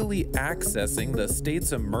illegally accessing the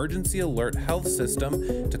state's emergency alert health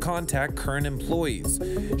system to contact current employees.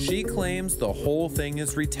 She claims the whole thing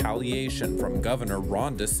is retaliation from Governor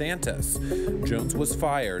Ron DeSantis. Jones was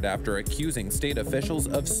fired after accusing state officials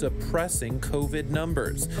of suppressing COVID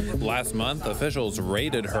numbers. Last month, officials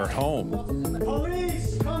raided her home.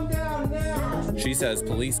 Police, come down now! She says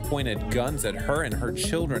police pointed guns at her and her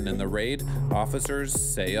children in the raid. Officers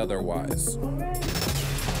say otherwise.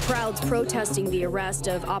 Crowds protesting the arrest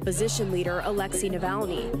of opposition leader Alexei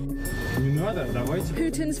Navalny.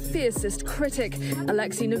 Putin's fiercest critic,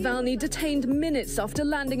 Alexei Navalny, detained minutes after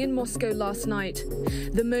landing in Moscow last night.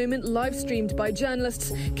 The moment live-streamed by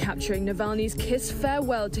journalists, capturing Navalny's kiss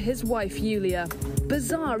farewell to his wife, Yulia.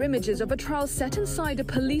 Bizarre images of a trial set inside a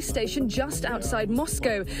police station just outside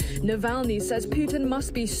Moscow. Navalny says Putin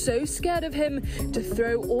must be so scared of him to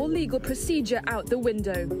throw all legal procedure out the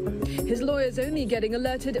window. His lawyers only getting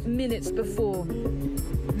alerted minutes before.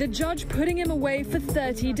 The judge putting him away for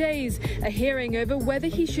 30 days. A hearing over whether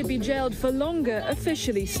he should be jailed for longer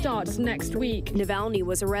officially starts next week. Navalny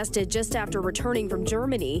was arrested just after returning from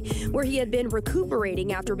Germany, where he had been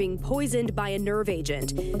recuperating after being poisoned by a nerve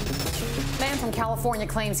agent. Man from California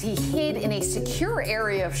claims he hid in a secure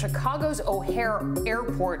area of Chicago's O'Hare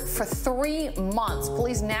Airport for 3 months.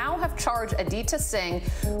 Police now have charged Aditya Singh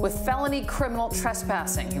with felony criminal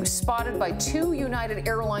trespassing. He was spotted by 2 United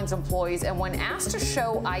Airlines employees, and when asked to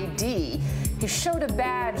show ID, he showed a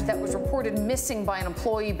badge that was reported missing by an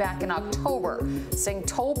employee back in October. Singh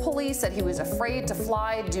told police that he was afraid to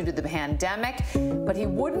fly due to the pandemic, but he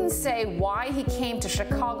wouldn't say why he came to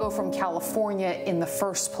Chicago from California in the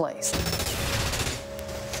first place.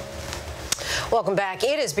 Welcome back.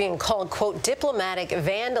 It is being called, quote, diplomatic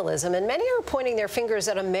vandalism, and many are pointing their fingers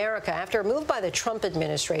at America after a move by the Trump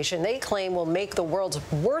administration they claim will make the world's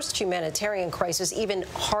worst humanitarian crisis even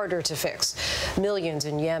harder to fix. Millions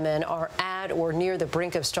in Yemen are at or near the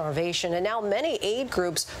brink of starvation, and now many aid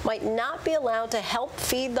groups might not be allowed to help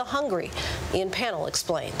feed the hungry. Ian Pannell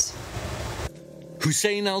explains.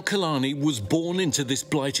 Hussein al-Kalani was born into this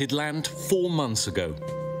blighted land 4 months ago.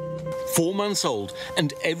 4 months old,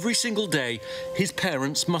 and every single day, his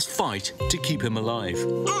parents must fight to keep him alive.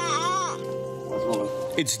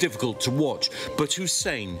 It's difficult to watch, but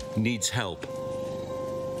Hussein needs help.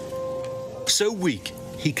 So weak,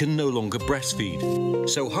 he can no longer breastfeed.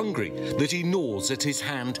 So hungry that he gnaws at his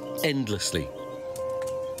hand endlessly.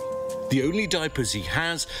 The only diapers he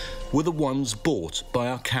has were the ones bought by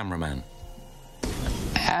our cameraman.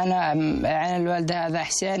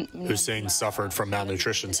 Hussein suffered from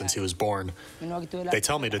malnutrition since he was born. They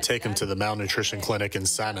tell me to take him to the malnutrition clinic in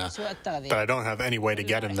Sana'a, but I don't have any way to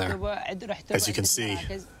get him there. As you can see,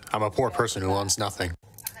 I'm a poor person who owns nothing.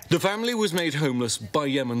 The family was made homeless by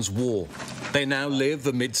Yemen's war. They now live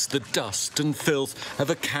amidst the dust and filth of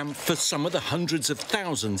a camp for some of the hundreds of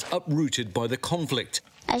thousands uprooted by the conflict.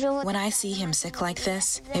 When I see him sick like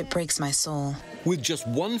this, it breaks my soul. With just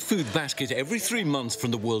one food basket every 3 months from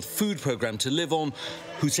the World Food Programme to live on,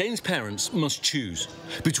 Hussein's parents must choose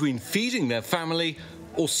between feeding their family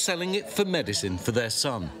or selling it for medicine for their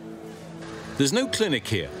son. There's no clinic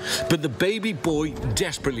here, but the baby boy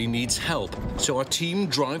desperately needs help, so our team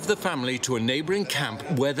drive the family to a neighbouring camp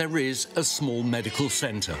where there is a small medical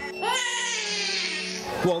centre.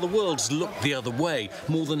 While the world's looked the other way,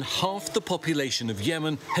 more than half the population of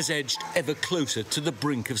Yemen has edged ever closer to the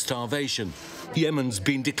brink of starvation. Yemen's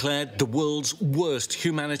been declared the world's worst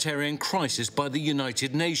humanitarian crisis by the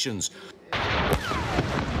United Nations.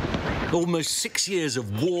 Almost 6 years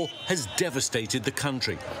of war has devastated the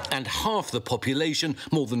country, and half the population,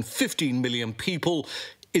 more than 15 million people,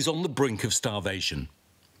 is on the brink of starvation.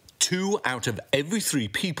 2 out of every 3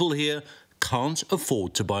 people here can't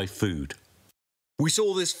afford to buy food. We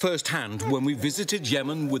saw this firsthand when we visited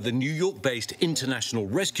Yemen with the New York-based International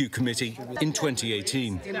Rescue Committee in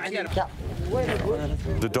 2018.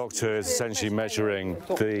 The doctor is essentially measuring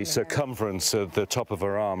the circumference of the top of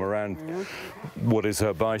her arm around what is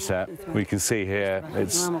her bicep. We can see here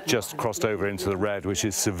it's just crossed over into the red, which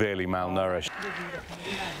is severely malnourished.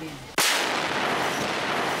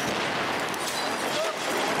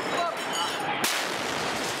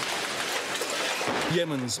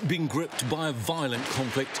 Yemen's been gripped by a violent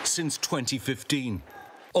conflict since 2015.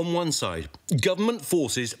 On one side, government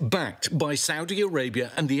forces backed by Saudi Arabia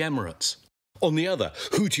and the Emirates. On the other,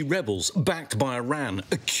 Houthi rebels backed by Iran,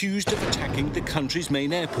 accused of attacking the country's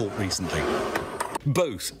main airport recently.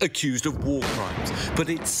 Both accused of war crimes, but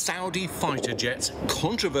it's Saudi fighter jets,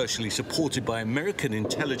 controversially supported by American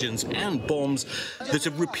intelligence and bombs, that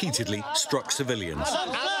have repeatedly struck civilians.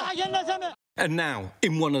 And now,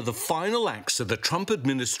 in one of the final acts of the Trump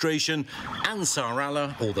administration, Ansar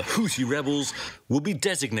Allah, or the Houthi rebels, will be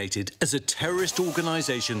designated as a terrorist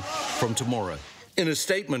organization from tomorrow. In a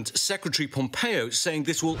statement, Secretary Pompeo saying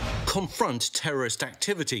this will confront terrorist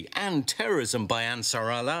activity and terrorism by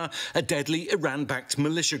Ansar Allah, a deadly Iran-backed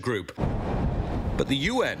militia group. But the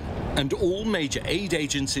UN And all major aid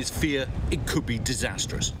agencies fear it could be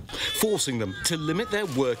disastrous, forcing them to limit their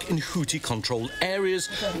work in Houthi-controlled areas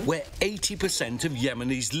where 80% of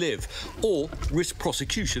Yemenis live, or risk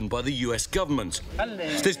prosecution by the US government.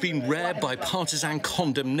 There's been rare bipartisan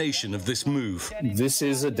condemnation of this move. This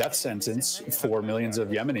is a death sentence for millions of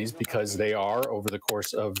Yemenis because they are, over the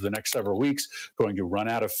course of the next several weeks, going to run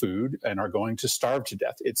out of food and are going to starve to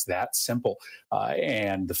death. It's that simple.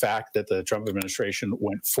 And the fact that the Trump administration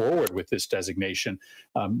went forward with this designation,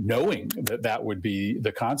 knowing that that would be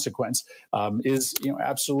the consequence, is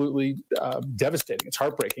absolutely devastating. It's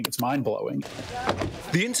heartbreaking. It's mind-blowing.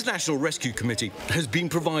 The International Rescue Committee has been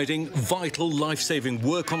providing vital life-saving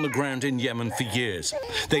work on the ground in Yemen for years.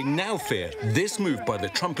 They now fear this move by the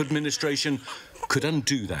Trump administration could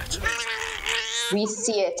undo that. We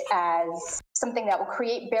see it as something that will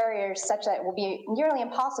create barriers such that it will be nearly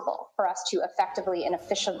impossible for us to effectively and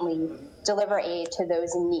efficiently deliver aid to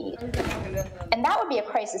those in need. And that would be a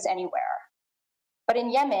crisis anywhere. But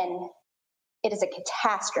in Yemen, it is a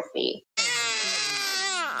catastrophe.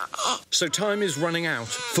 So time is running out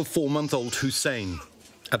for 4-month-old Hussein.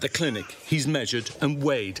 At the clinic, he's measured and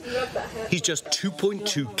weighed. He's just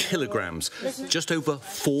 2.2 kilograms, just over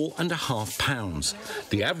 4.5 pounds.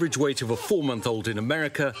 The average weight of a 4-month-old in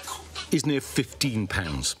America is near 15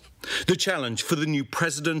 pounds. The challenge for the new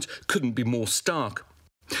president couldn't be more stark.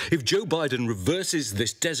 If Joe Biden reverses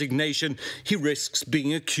this designation, he risks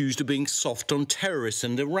being accused of being soft on terrorists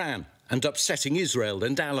and Iran and upsetting Israel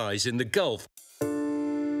and allies in the Gulf.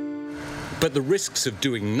 But the risks of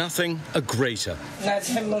doing nothing are greater.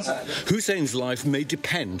 Hussein's life may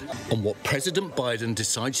depend on what President Biden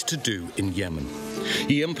decides to do in Yemen.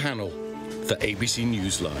 Ian Pannell for ABC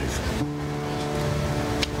News Live.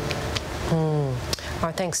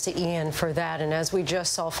 Our thanks to Ian for that. And as we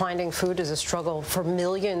just saw, finding food is a struggle for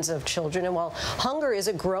millions of children. And while hunger is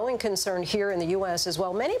a growing concern here in the U.S. as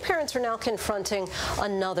well, many parents are now confronting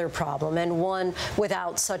another problem, and one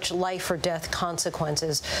without such life or death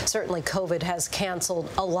consequences. Certainly, COVID has canceled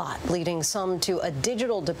a lot, leading some to a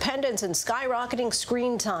digital dependence and skyrocketing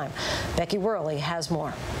screen time. Becky Worley has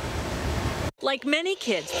more. Like many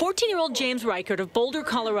kids, 14-year-old James Reichert of Boulder,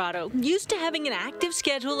 Colorado, used to having an active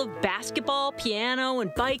schedule of basketball, piano,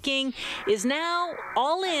 and biking, is now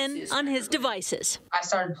all in on his devices. I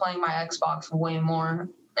started playing my Xbox way more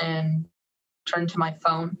and turned to my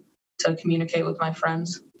phone to communicate with my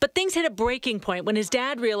friends. But things hit a breaking point when his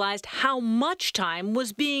dad realized how much time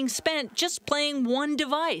was being spent just playing one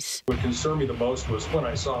device. What concerned me the most was when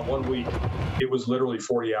I saw 1 week, it was literally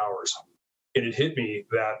 40 hours. And it hit me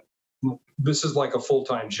that this is like a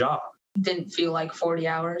full-time job. Didn't feel like 40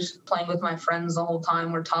 hours. Playing with my friends the whole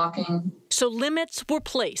time, we're talking. So limits were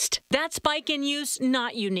placed. That spike in use,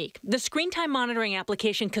 not unique. The screen time monitoring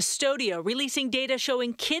application Custodio releasing data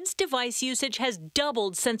showing kids' device usage has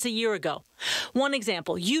doubled since a year ago. One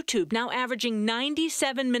example, YouTube now averaging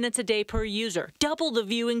 97 minutes a day per user, double the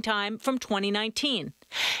viewing time from 2019.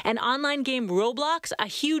 And online game Roblox, a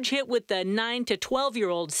huge hit with the 9 to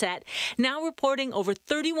 12-year-old set, now reporting over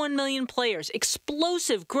 31 million players,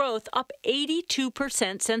 explosive growth up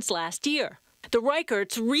 82% since last year. The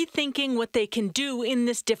Reicherts rethinking what they can do in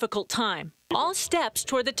this difficult time. All steps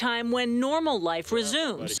toward the time when normal life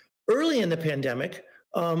resumes. Early in the pandemic,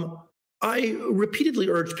 I repeatedly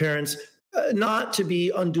urged parents not to be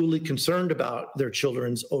unduly concerned about their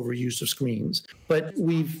children's overuse of screens. But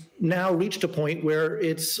we've now reached a point where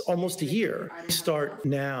it's almost a year. We start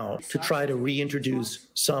now to try to reintroduce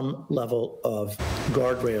some level of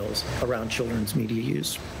guardrails around children's media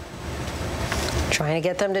use. Trying to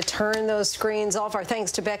get them to turn those screens off. Our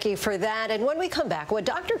thanks to Becky for that. And when we come back, what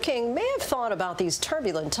Dr. King may have thought about these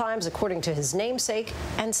turbulent times, according to his namesake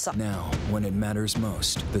and son. Now, when it matters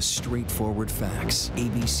most, the straightforward facts.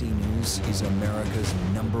 ABC News is America's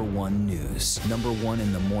 #1 news. #1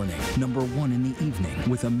 in the morning, #1 in the evening,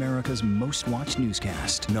 with America's most watched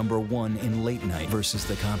newscast. #1 in late night versus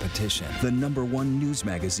the competition. The #1 news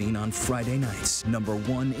magazine on Friday nights.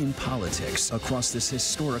 #1 in politics across this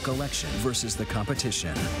historic election versus the competition.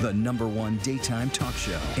 The #1 daytime talk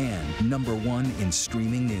show and #1 in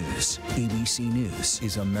streaming news. ABC News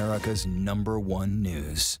is America's #1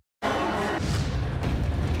 news.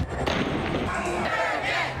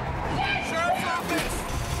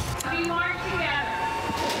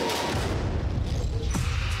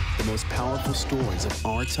 The most powerful stories of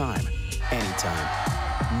our time, anytime.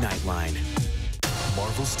 Nightline.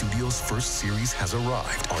 Marvel Studios' first series has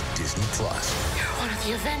arrived on Disney+. You're one of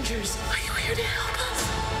the Avengers. Are you here to help us?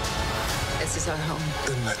 This is our home.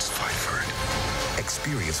 Then let's fight for it.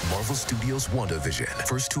 Experience Marvel Studios' WandaVision.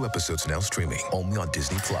 First 2 episodes now streaming, only on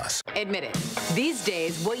Disney+. Admit it. These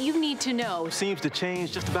days, what you need to know seems to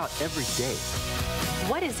change just about every day.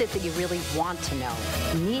 What is it that you really want to know,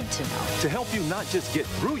 need to know? To help you not just get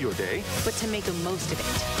through your day, but to make the most of it.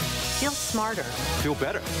 Feel smarter. Feel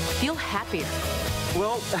better. Feel happier.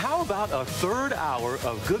 Well, how about a third hour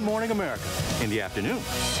of Good Morning America in the afternoon?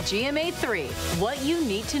 GMA 3, what you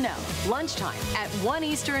need to know. Lunchtime at 1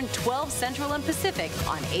 Eastern, 12 Central and Pacific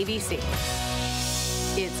on ABC.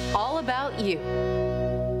 It's all about you.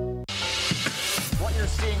 What you're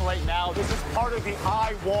seeing right now, this is part of the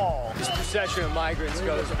eye wall. This procession of migrants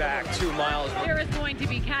goes back 2 miles. There is going to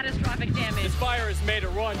be catastrophic damage. This fire has made a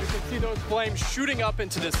run. You can see those flames shooting up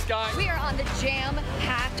into the sky. We are on the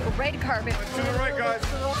jam-packed red carpet. To the right, guys.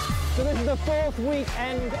 So this is the 4th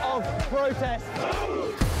weekend of protest.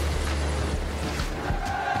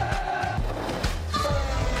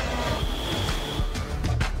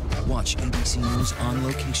 Watch ABC News on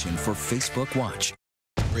location for Facebook Watch.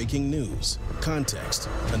 Breaking news, context,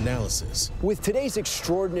 analysis. With today's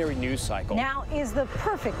extraordinary news cycle, now is the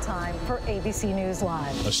perfect time for ABC News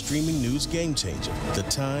Live. A streaming news game changer. The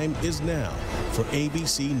time is now for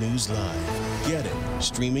ABC News Live. Get it,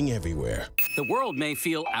 streaming everywhere. The world may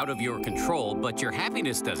feel out of your control, but your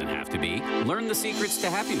happiness doesn't have to be. Learn the secrets to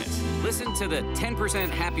happiness. Listen to the 10%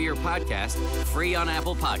 Happier podcast, free on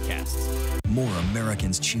Apple Podcasts. More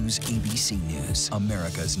Americans choose ABC News,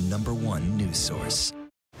 America's #1 news source.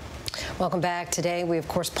 Welcome back. Today, we, of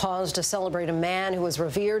course, pause to celebrate a man who was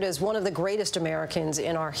revered as one of the greatest Americans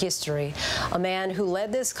in our history, a man who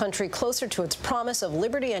led this country closer to its promise of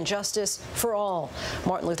liberty and justice for all.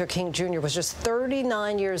 Martin Luther King Jr. was just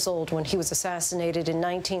 39 years old when he was assassinated in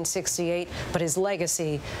 1968, but his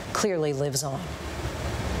legacy clearly lives on.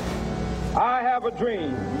 I have a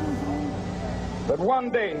dream that one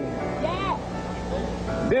day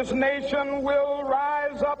this nation will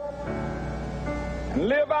rise up and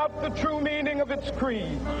live out the true meaning of its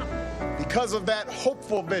creed. Because of that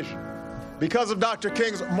hopeful vision, because of Dr.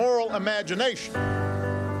 King's moral imagination,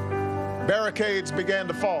 barricades began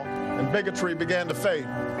to fall and bigotry began to fade.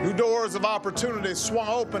 New doors of opportunity swung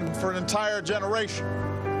open for an entire generation.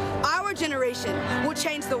 Our generation will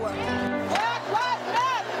change the world.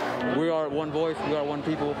 We are one voice, we are one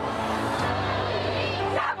people.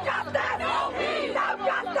 No justice! No peace! No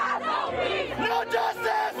justice! No peace! No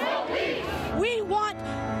justice! No peace! We want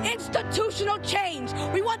institutional change.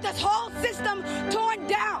 We want this whole system torn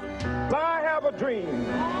down. I have a dream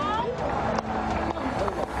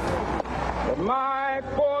that my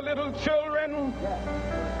 4 little children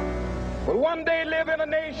will one day live in a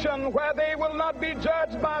nation where they will not be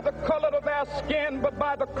judged by the color of their skin, but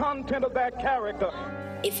by the content of their character.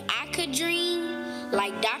 If I could dream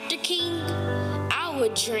like Dr. King, I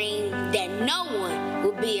would dream that no one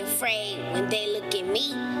would be afraid when they look at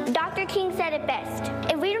me. Dr. King said it best.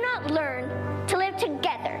 If we do not learn to live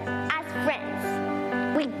together as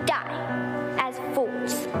friends, we die as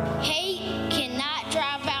fools. Hate cannot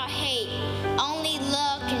drive out hate. Only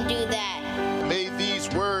love can do that. May these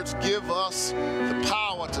words give us the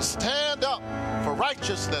power to stand up for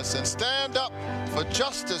righteousness and stand up for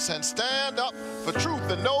justice and stand up for truth,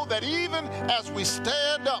 and know that even as we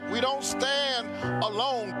stand up, we don't stand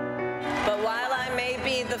alone. But while I may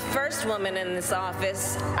be the first woman in this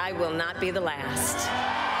office, I will not be the last.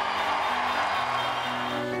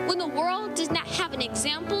 When the world does not have an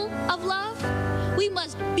example of love, we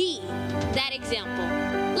must be that example.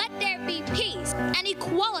 Let there be peace and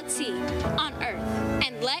equality on earth,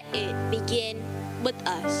 and let it begin with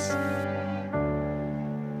us.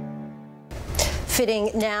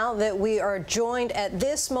 Fitting now that we are joined at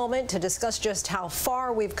this moment to discuss just how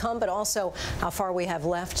far we've come, but also how far we have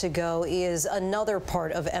left to go, is another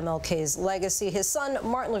part of MLK's legacy, his son,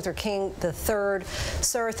 Martin Luther King III.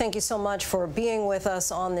 Sir, thank you so much for being with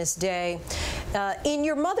us on this day. In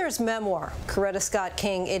your mother's memoir, Coretta Scott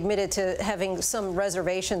King admitted to having some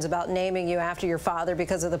reservations about naming you after your father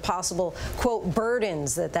because of the possible, quote,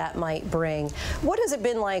 burdens that might bring. What has it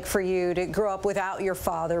been like for you to grow up without your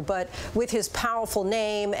father, but with his powerful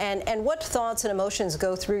name, and what thoughts and emotions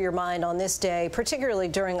go through your mind on this day, particularly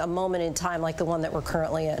during a moment in time like the one that we're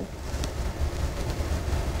currently in?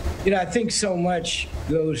 You know, I think so much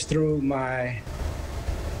goes through my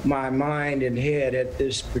mind and head at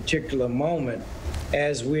this particular moment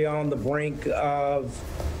as we're on the brink of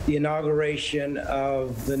the inauguration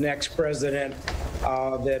of the next president,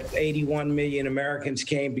 that 81 million Americans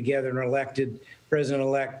came together and elected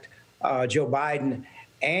President-elect Joe Biden,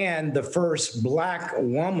 and the first Black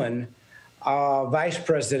woman, Vice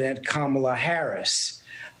President Kamala Harris.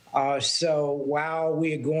 So while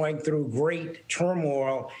we are going through great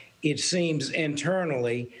turmoil, it seems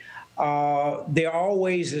internally, there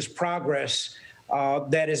always is progress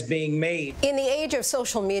that is being made. In the age of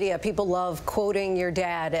social media, people love quoting your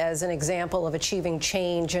dad as an example of achieving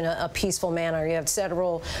change in a peaceful manner. You have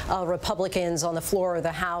several Republicans on the floor of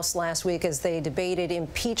the House last week as they debated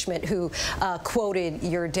impeachment who quoted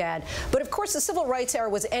your dad. But of course, the civil rights era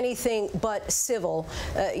was anything but civil.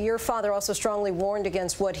 Your father also strongly warned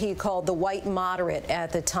against what he called the white moderate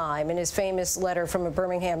at the time in his famous letter from a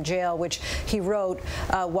Birmingham jail, which he wrote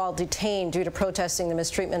while detained due to protesting the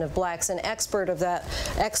mistreatment of blacks. An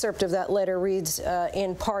excerpt of that letter reads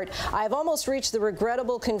in part, "I have almost reached the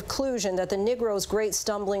regrettable conclusion that the Negro's great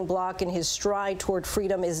stumbling block in his stride toward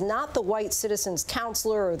freedom is not the white citizen's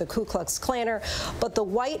counselor or the Ku Klux Klanner, but the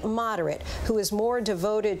white moderate who is more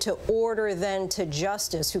devoted to order than to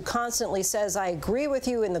justice, who constantly says, 'I agree with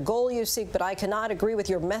you in the goal you seek, but I cannot agree with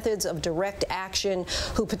your methods of direct action,'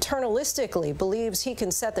 who paternalistically believes he can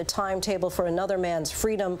set the timetable for another man's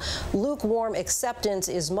freedom. Lukewarm acceptance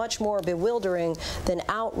is much more bewildering than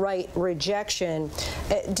outright rejection."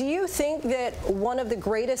 Do you think that one of the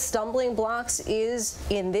greatest stumbling blocks is,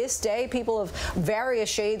 in this day, people of various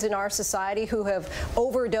shades in our society who have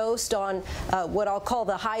overdosed on what I'll call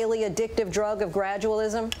the highly addictive drug of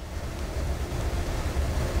gradualism?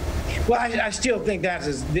 Well, I still think that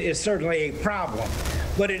is certainly a problem,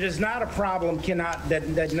 but it is not a problem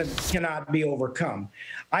that cannot be overcome.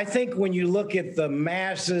 I think when you look at the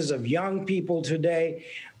masses of young people today,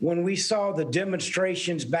 when we saw the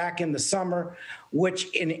demonstrations back in the summer,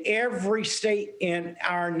 which in every state in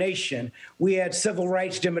our nation, we had civil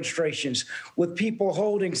rights demonstrations with people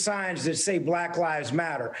holding signs that say Black Lives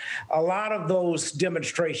Matter. A lot of those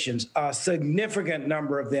demonstrations, a significant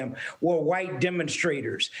number of them, were white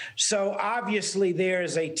demonstrators. So obviously there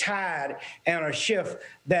is a tide and a shift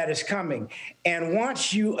that is coming. And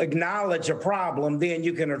once you acknowledge a problem, then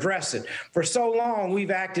you can address it. For so long,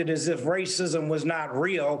 we've acted as if racism was not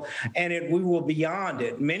real and we were beyond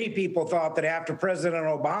it. Many people thought that after President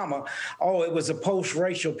Obama, it was a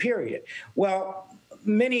post-racial period. Well,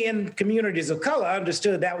 many in communities of color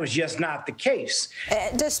understood that was just not the case.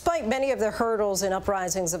 Despite many of the hurdles and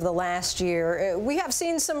uprisings of the last year, we have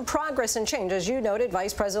seen some progress and change. As you noted,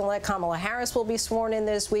 Vice President-elect Kamala Harris will be sworn in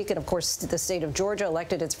this week, and of course the state of Georgia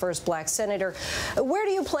elected its first black senator. Where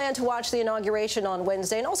do you plan to watch the inauguration on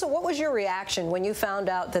Wednesday? And also, what was your reaction when you found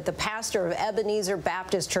out that the pastor of Ebenezer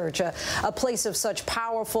Baptist Church, a place of such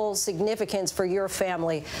powerful significance for your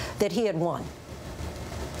family, that he had won?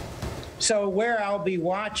 So where I'll be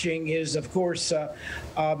watching is, of course,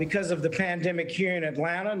 because of the pandemic here in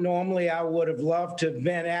Atlanta. Normally, I would have loved to have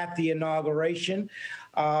been at the inauguration,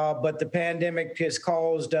 but the pandemic has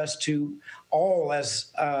caused us to all,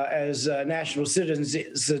 as national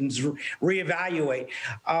citizens, reevaluate.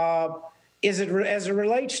 As it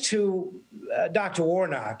relates to Dr.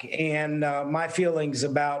 Warnock and my feelings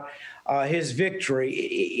about his victory,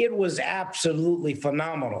 it was absolutely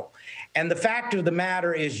phenomenal. And the fact of the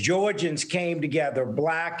matter is Georgians came together,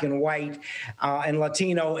 black and white and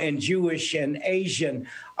Latino and Jewish and Asian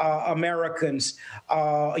Americans,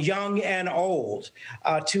 young and old,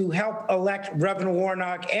 to help elect Reverend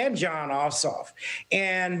Warnock and John Ossoff.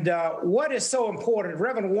 And what is so important,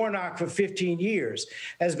 Reverend Warnock for 15 years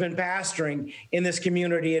has been pastoring in this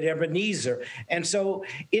community at Ebenezer. And so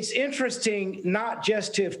it's interesting not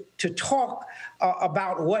just to talk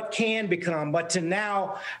about what can become, but to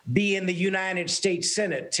now be in the United States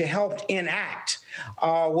Senate to help enact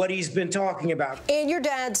what he's been talking about. In your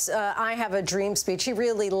dad's I Have a Dream speech, he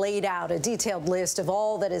really laid out a detailed list of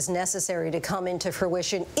all that is necessary to come into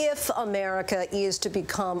fruition if America is to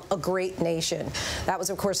become a great nation. That was,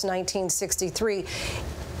 of course, 1963.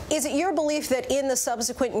 Is it your belief that in the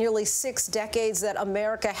subsequent nearly 6 decades that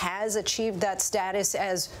America has achieved that status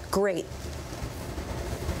as great?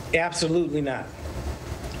 Absolutely not.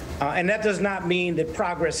 And that does not mean that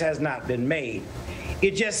progress has not been made.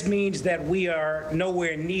 It just means that we are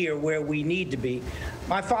nowhere near where we need to be.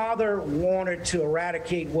 My father wanted to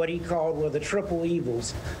eradicate what he called were the triple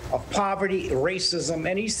evils of poverty, racism,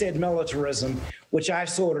 and he said militarism, which I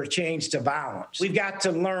sort of changed to violence. We've got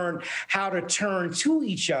to learn how to turn to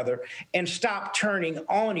each other and stop turning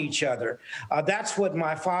on each other. That's what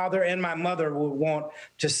my father and my mother would want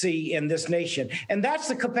to see in this nation. And that's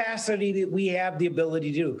the capacity that we have the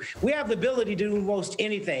ability to do. We have the ability to do most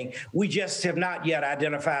anything. We just have not yet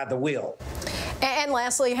identified the will. And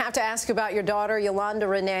lastly, I have to ask about your daughter, Yolanda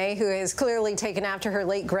Renee, who has clearly taken after her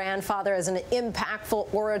late grandfather as an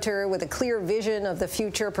impactful orator with a clear vision of the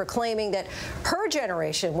future, proclaiming that her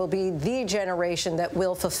generation will be the generation that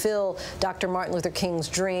will fulfill Dr. Martin Luther King's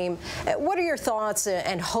dream. What are your thoughts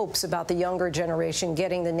and hopes about the younger generation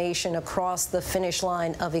getting the nation across the finish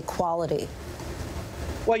line of equality?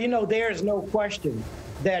 Well, you know, there's no question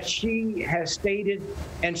that she has stated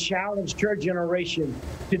and challenged her generation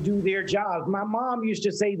to do their jobs. My mom used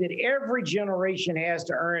to say that every generation has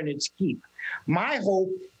to earn its keep. My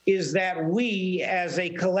hope is that we as a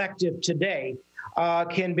collective today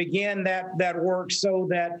can begin that work so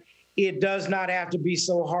that it does not have to be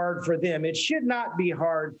so hard for them. It should not be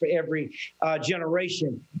hard for every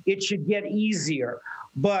generation. It should get easier.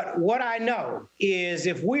 But what I know is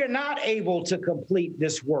if we're not able to complete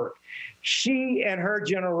this work, she and her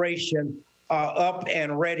generation are up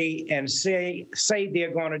and ready and say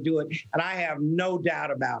they're going to do it. And I have no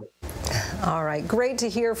doubt about it. All right. Great to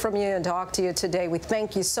hear from you and talk to you today. We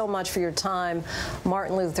thank you so much for your time.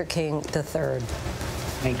 Martin Luther King III.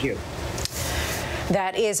 Thank you.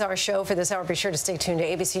 That is our show for this hour. Be sure to stay tuned to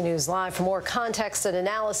ABC News Live for more context and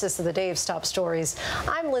analysis of the day's top stories.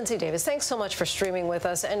 I'm Lindsay Davis. Thanks so much for streaming with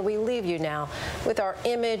us, and we leave you now with our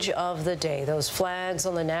image of the day, those flags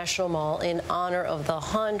on the National Mall in honor of the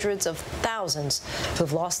hundreds of thousands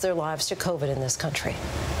who've lost their lives to COVID in this country.